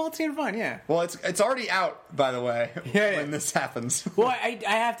gonna be schmaltzy and fun. Yeah. Well, it's already out, by the way, Yeah, when yeah. this happens. Well, I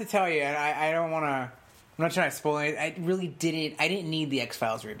have to tell you, and I don't want to. I'm not trying to spoil it. I really didn't. I didn't need the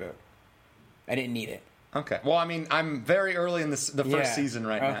X-Files reboot. I didn't need it. Okay. Well, I mean, I'm very early in the first Yeah. season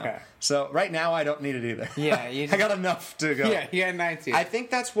right Okay. now. So right now, I don't need it either. Yeah, you I just- got enough to go. Yeah, you had 19. I think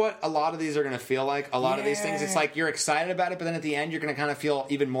that's what a lot of these are going to feel like. A lot of these things, it's Yeah. like you're excited about it, but then at the end, you're going to kind of feel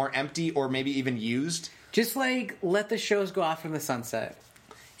even more empty or maybe even used. Just like let the shows go off in the sunset.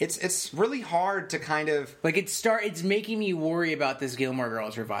 It's really hard to kind of. Like it's making me worry about this Gilmore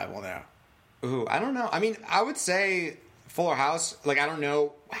Girls revival now. Ooh, I don't know. I mean, I would say Fuller House. Like, I don't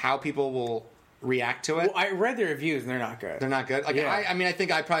know how people will react to it. Well, I read the reviews and they're not good. They're not good. Like, Yeah. I mean, I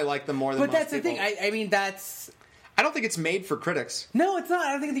think I probably like them more than. But most that's the people. thing. I mean, that's I don't think it's made for critics. no, it's not.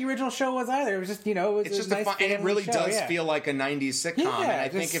 I don't think the original show was either. It was just it was It's just a a nice fun, and it family really show, does yeah. feel like a '90s sitcom. Yeah, and I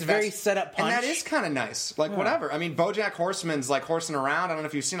think just if very that's, set up and that punch. is kind of nice. Like whatever. I mean, BoJack Horseman's like horsing around. I don't know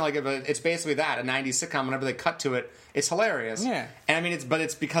if you've seen it, like, but it's basically that a '90s sitcom. Whenever they cut to it, it's hilarious. Yeah. And I mean,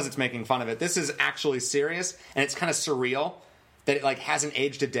 it's because it's making fun of it. This is actually serious, and it's kind of surreal that it like hasn't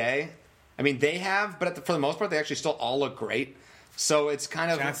aged a day. I mean, they have, but for the most part, they actually still all look great. So it's kind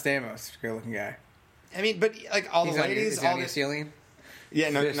of. John Stamos, good looking guy. I mean, but like all the ladies, Is all on your the ceiling. yeah,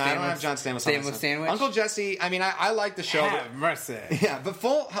 no, I Stamos- don't have John Stamos. on Stamos this. sandwich? Uncle Jesse. I mean, I like the show. but- Have mercy. Yeah, but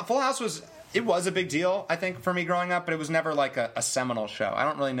Full House was a big deal, I think, for me growing up, but it was never like a seminal show. I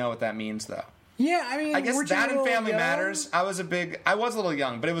don't really know what that means though. Yeah, I mean, I guess weren't you that a and little Family young? Matters. I was a little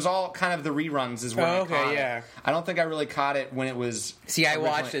young, but it was all kind of the reruns is when I okay, caught yeah. it. I don't think I really caught it when it was. See, I originally-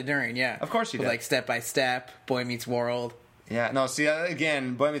 watched it during, yeah. Of course you With, did. like Step by Step, Boy Meets World. Yeah, no. See,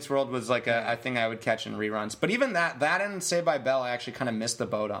 again, Boy Meets World was like a thing I would catch in reruns. But even that and Saved by Bell, I actually kind of missed the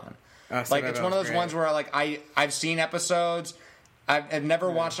boat on. Oh, Saved Like by it's Bell one of was those great. ones where I've seen episodes. I've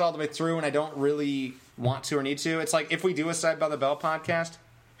never watched it all the way through, and I don't really want to or need to. It's like if we do a Saved by the Bell podcast,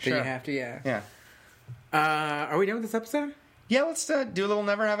 Then sure. you have to, yeah. Yeah. Are we done with this episode? Yeah, let's do a little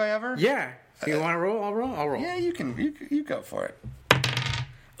Never Have I Ever. Yeah. You want to roll? I'll roll. I'll roll. Yeah, you can. You go for it.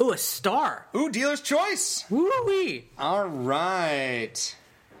 Ooh, a star. Ooh, dealer's choice. Woo-wee. All right.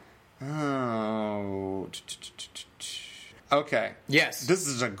 Oh. Okay. Yes. This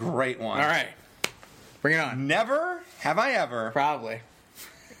is a great one. All right. Bring it on. Never have I ever, Probably.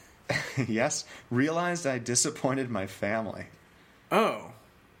 yes, realized I disappointed my family. Oh.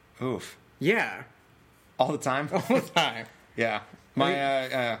 Oof. Yeah. All the time? All the time. Yeah.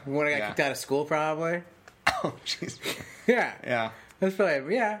 My, When I got yeah. kicked out of school, probably. Oh, jeez. Yeah. Yeah. That's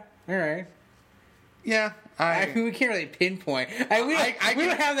probably, yeah. All right. Yeah. I mean, we can't really pinpoint. We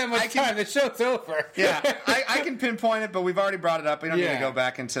don't have that much I can- time. The show's over. Yeah, I can pinpoint it, but we've already brought it up. We don't need Yeah. to go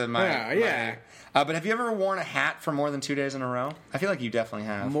back into my. Yeah. But have you ever worn a hat for more than 2 days in a row? I feel like you definitely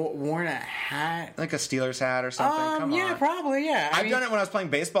have. Worn a hat. Like a Steelers hat or something. Come Yeah, on. probably. Yeah. I've done it when I was playing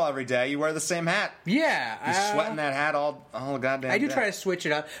baseball every day. You wear the same hat. Yeah. You're sweating that hat all goddamn I do day. try to switch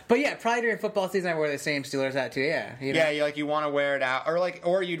it up, but yeah, probably during football season I wear the same Steelers hat too. Yeah. You know? Yeah, you want to wear it out,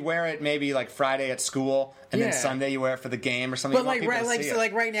 or you'd wear it maybe like Friday at school, and then Yeah. Sunday you wear it for the game or something. But You want like people to see it.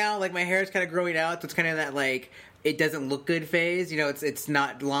 like right now, like my hair is kind of growing out, so it's kind of that like it doesn't look good phase. You know, it's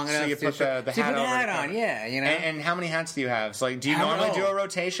not long enough. you to put the so you hat put the over hat the on. cover. Yeah, you know. And how many hats do you have? So like, do you How normally many- do a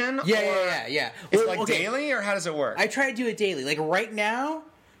rotation? Yeah. It's Well, like okay. daily, or how does it work? I try to do it daily. Like right now,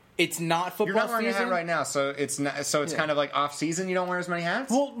 it's not football You're not wearing a season. hat right now, so it's not. So it's Yeah. kind of like off season. You don't wear as many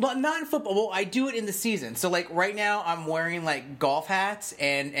hats. Well, not in football. Well, I do it in the season. So like right now, I'm wearing like golf hats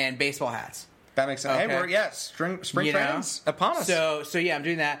and baseball hats. That makes sense. Okay. Hey, spring You know? training's upon us. So yeah, I'm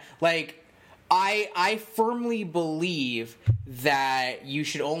doing that. Like I firmly believe that you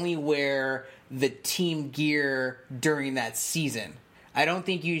should only wear the team gear during that season. I don't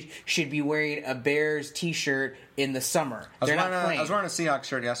think you should be wearing a Bears t-shirt in the summer. They're not playing. I was wearing a Seahawks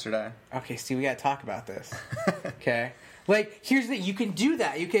shirt yesterday. Okay, see, we got to talk about this. Okay, like here's the you can do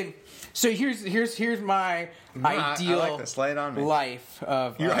that. You can. So here's my I ideal like this. Lay it on me. life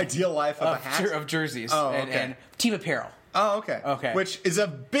of Your ideal life of a hat? of jerseys Oh, and, okay. and team apparel. Oh, okay. Okay. Which is a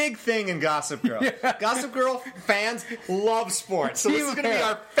big thing in Gossip Girl. Gossip Girl fans love sports, so this is going to be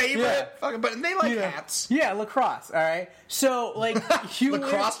our favorite. Yeah. Fucking, but they like Yeah. hats. Yeah, lacrosse. All right. So like you wear-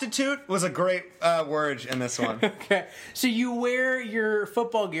 Lacrostitute was a great word in this one. Okay. So you wear your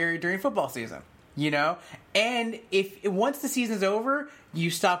football gear during football season. you know? And if once the season's over, you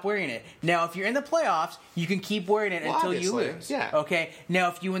stop wearing it. Now, if you're in the playoffs, you can keep wearing it until you obviously, lose. yeah. Okay? Now,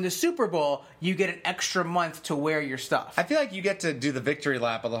 if you win the Super Bowl, you get an extra month to wear your stuff. I feel like you get to do the victory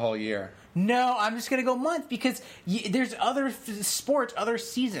lap of the whole year. No, I'm just going to go month because there's other sports, other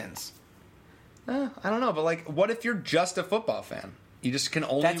seasons. I don't know, but like, what if you're just a football fan? You just can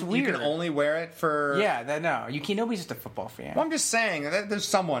only That's you weird. can only wear it for. Yeah, no, you can't. Nobody's just a football fan. Well, I'm just saying that there's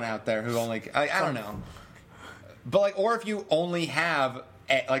someone out there who only. I don't know, but like, or if you only have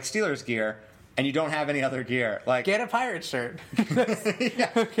like Steelers gear and you don't have any other gear, like Get a pirate shirt. yeah,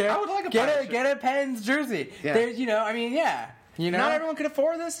 Okay, I would like a get pirate a shirt. get a Pens jersey. Yeah. There's, I mean, yeah, Not everyone can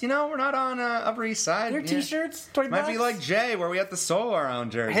afford this. We're not on Upper East Side. Their Yeah. T-shirts, $20. Might be like Jay, where we have to sew our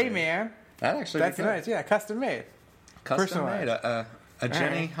own jersey. Hey, man, that actually that's be good. nice. Yeah, custom made. Custom made Personalized. a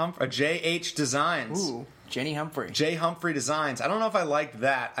Jenny right. Humphrey, a JH Designs. Ooh, Jenny Humphrey. J Humphrey Designs. I don't know if I liked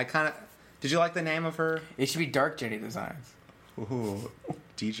that. I kind of. Did you like the name of her? It should be Dark Jenny Designs. Ooh,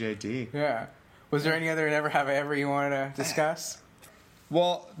 DJD. Yeah. Was there any other Never Have I Ever you wanted to discuss?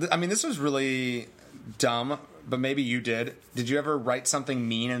 Well, I mean, this was really dumb, but maybe you did. Did you ever write something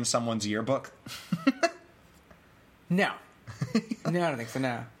mean in someone's yearbook? No. No, I don't think so.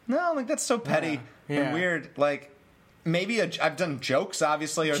 No. No, like that's so petty Yeah. and weird. Like maybe I've done jokes,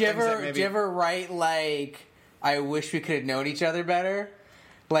 obviously, or Did you things that ever, maybe. did you ever write like, "I wish we could have known each other better,"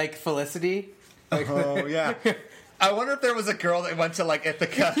 like Felicity? Like, Oh yeah. I wonder if there was a girl that went to like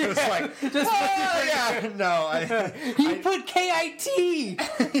Ithaca. It was like, just oh, yeah. No, you put KIT.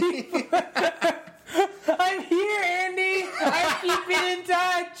 I'm here, Andy. I'm keeping in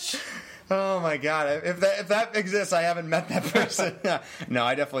touch. oh my god! If that exists, I haven't met that person. No,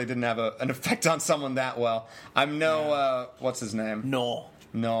 I definitely didn't have an effect on someone that well. I'm no. What's his name? No.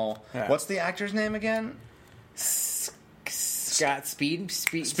 No. Yeah. What's the actor's name again? Scott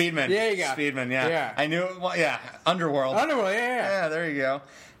Speedman. There you go. Speedman. Yeah. Yeah. I knew it. Well, yeah. Underworld. Underworld. Yeah. Yeah, there you go.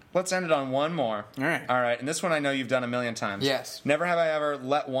 Let's end it on one more. All right. All right. And this one I know you've done a million times. Yes. Never have I ever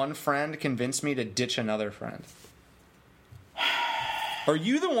let one friend convince me to ditch another friend. Are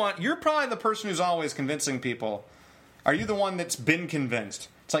you the one? You're probably the person who's always convincing people. Are you the one that's been convinced?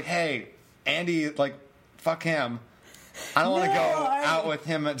 It's like, hey, Andy, like, fuck him. I don't want to No, go out with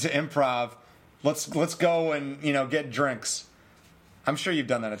him to improv. Let's go and get drinks. I'm sure you've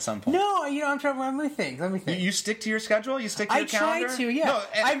done that at some point. No, I'm trying. Let me think. You stick to your schedule? You stick to your I try calendar? to. Yeah. No,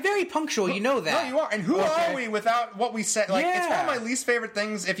 I'm very punctual. You know that. No, you are. And who Okay. are we without what we say? Like, it's one of Yeah. my least favorite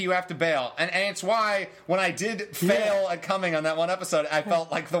things if you have to bail. And it's why when I did fail at coming on that one episode, I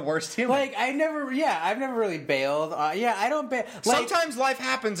felt like the worst human. Like I've never really bailed. I don't bail. Like, Sometimes life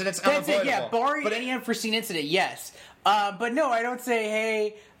happens and it's that's unavoidable. it. Yeah, barring but any unforeseen incident. Yes. But no, I don't say,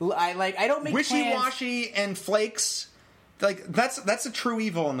 hey. I don't make plans. wishy-washy and flakes. Like that's a true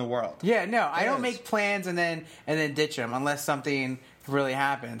evil in the world. Yeah, no, I It don't is. make plans and then ditch them unless something really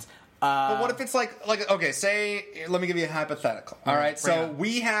happens. But what if it's like okay, say let me give you a hypothetical. All right, bring so it on.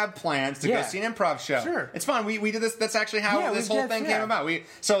 we have plans to Yeah. go see an improv show. Sure. It's fun. We did this. That's actually how Yeah, this we whole did, thing yeah. came about.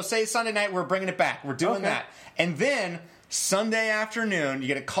 So say Sunday night we're bringing it back. We're doing Okay. that, and then Sunday afternoon you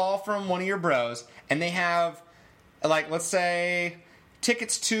get a call from one of your bros, and they have like let's say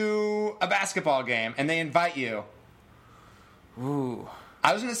tickets to a basketball game, and they invite you. Ooh.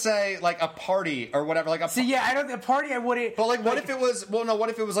 I was gonna say like a party or whatever, like a. See, yeah, I don't. The party I wouldn't. But like, what if it was? Well, no. What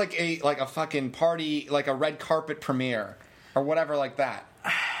if it was like a fucking party, like a red carpet premiere or whatever, like that?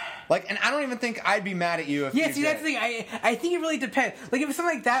 Like, and I don't even think I'd be mad at you if. Yeah, you see, did. that's the thing. I think it really depends. Like, if it's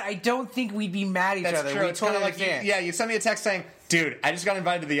something like that, I don't think we'd be mad at each That's other. true. We It's kind of like, understand. you send me a text saying, "Dude, I just got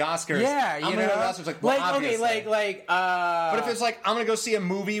invited to the Oscars." Yeah, I'm gonna go to the Oscars. Like, well, okay, obviously. but But if it's like, I'm gonna go see a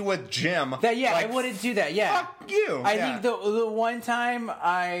movie with Jim. that, yeah, like, I wouldn't do that. Yeah, Fuck you. I Yeah. think the one time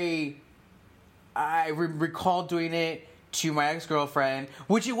I recall doing it to my ex-girlfriend,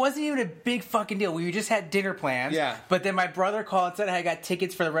 which it wasn't even a big fucking deal. We just had dinner plans. Yeah. But then my brother called and said I got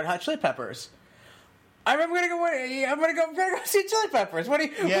tickets for the Red Hot Chili Peppers. I'm gonna go see Chili Peppers. What do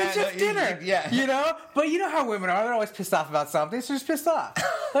you? Yeah, it's just no, dinner. yeah. You know. But you know how women are. They're always pissed off about something. So they're just pissed off.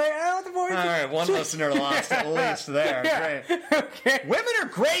 Like, I don't want the boys. All right, one listener lost at least there. Yeah. Great. Okay. Women are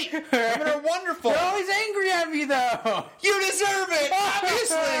great. Women are wonderful. They're always angry at me though. You deserve it,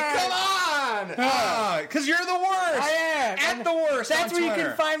 obviously. Come on, because you're the worst. I am. At the worst. That's on where you Twitter.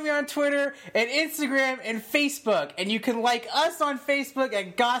 can find me on Twitter and Instagram and Facebook. And you can like us on Facebook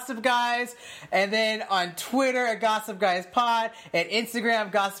at Gossip Guys. And then on Twitter at Gossip Guys Pod. And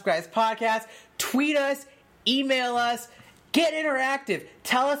Instagram, Gossip Guys Podcast. Tweet us. Email us. Get interactive.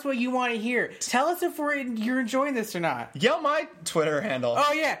 Tell us what you want to hear. Tell us if you're enjoying this or not. Yell my Twitter handle.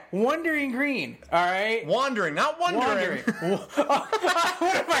 Oh, yeah. Wandering Green. All right? Wandering, not wondering. What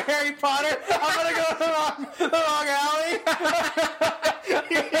am I, Harry Potter? I'm going to go to the wrong alley.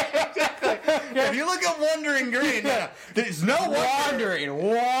 If you look at Wandering Green, there's no Wandering.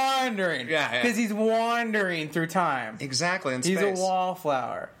 Yeah. Because he's wandering through time. Exactly, in space. He's a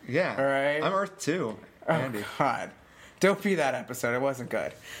wallflower. Yeah. All right? I'm Earth 2. Andy. Oh, God. Don't be that episode. It wasn't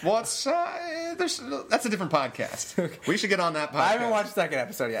good. Well, that's a different podcast. Okay. We should get on that podcast. I haven't watched the second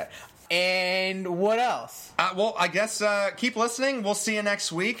episode yet. And what else? Well, I guess keep listening. We'll see you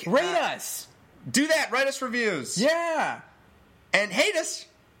next week. Rate us. Do that. Write us reviews. Yeah. And hate us.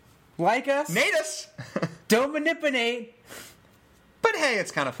 Like us. Nate us. Don't manipulate. But hey,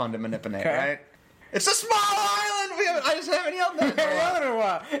 it's kind of fun to manipulate, Okay. right? It's a small island. I just haven't yelled that. in a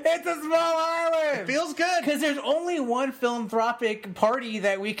while. It's a small island. Feels good. Because there's only one philanthropic party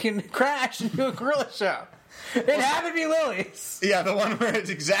that we can crash and do a gorilla show. It had to be Lily's. Yeah, the one where it's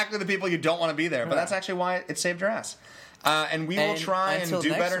exactly the people you don't want to be there. But that's actually why it saved your ass. And we will try and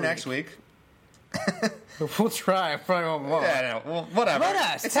do better next week. We'll try. Probably won't. Yeah, no, well, whatever. Let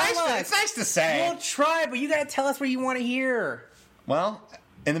us. It's Tell nice. us. It's nice to say. We'll try, but you got to tell us what you want to hear. Well,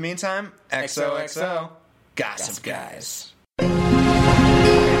 in the meantime, XOXO. XOXO. Gossip Guys.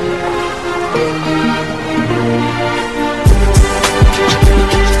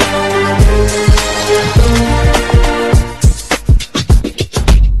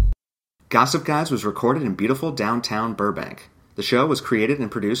 Gossip Guys was recorded in beautiful downtown Burbank. The show was created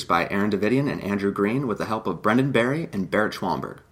and produced by Aaron Davidian and Andrew Green with the help of Brendan Barry and Barrett Schwalmberg.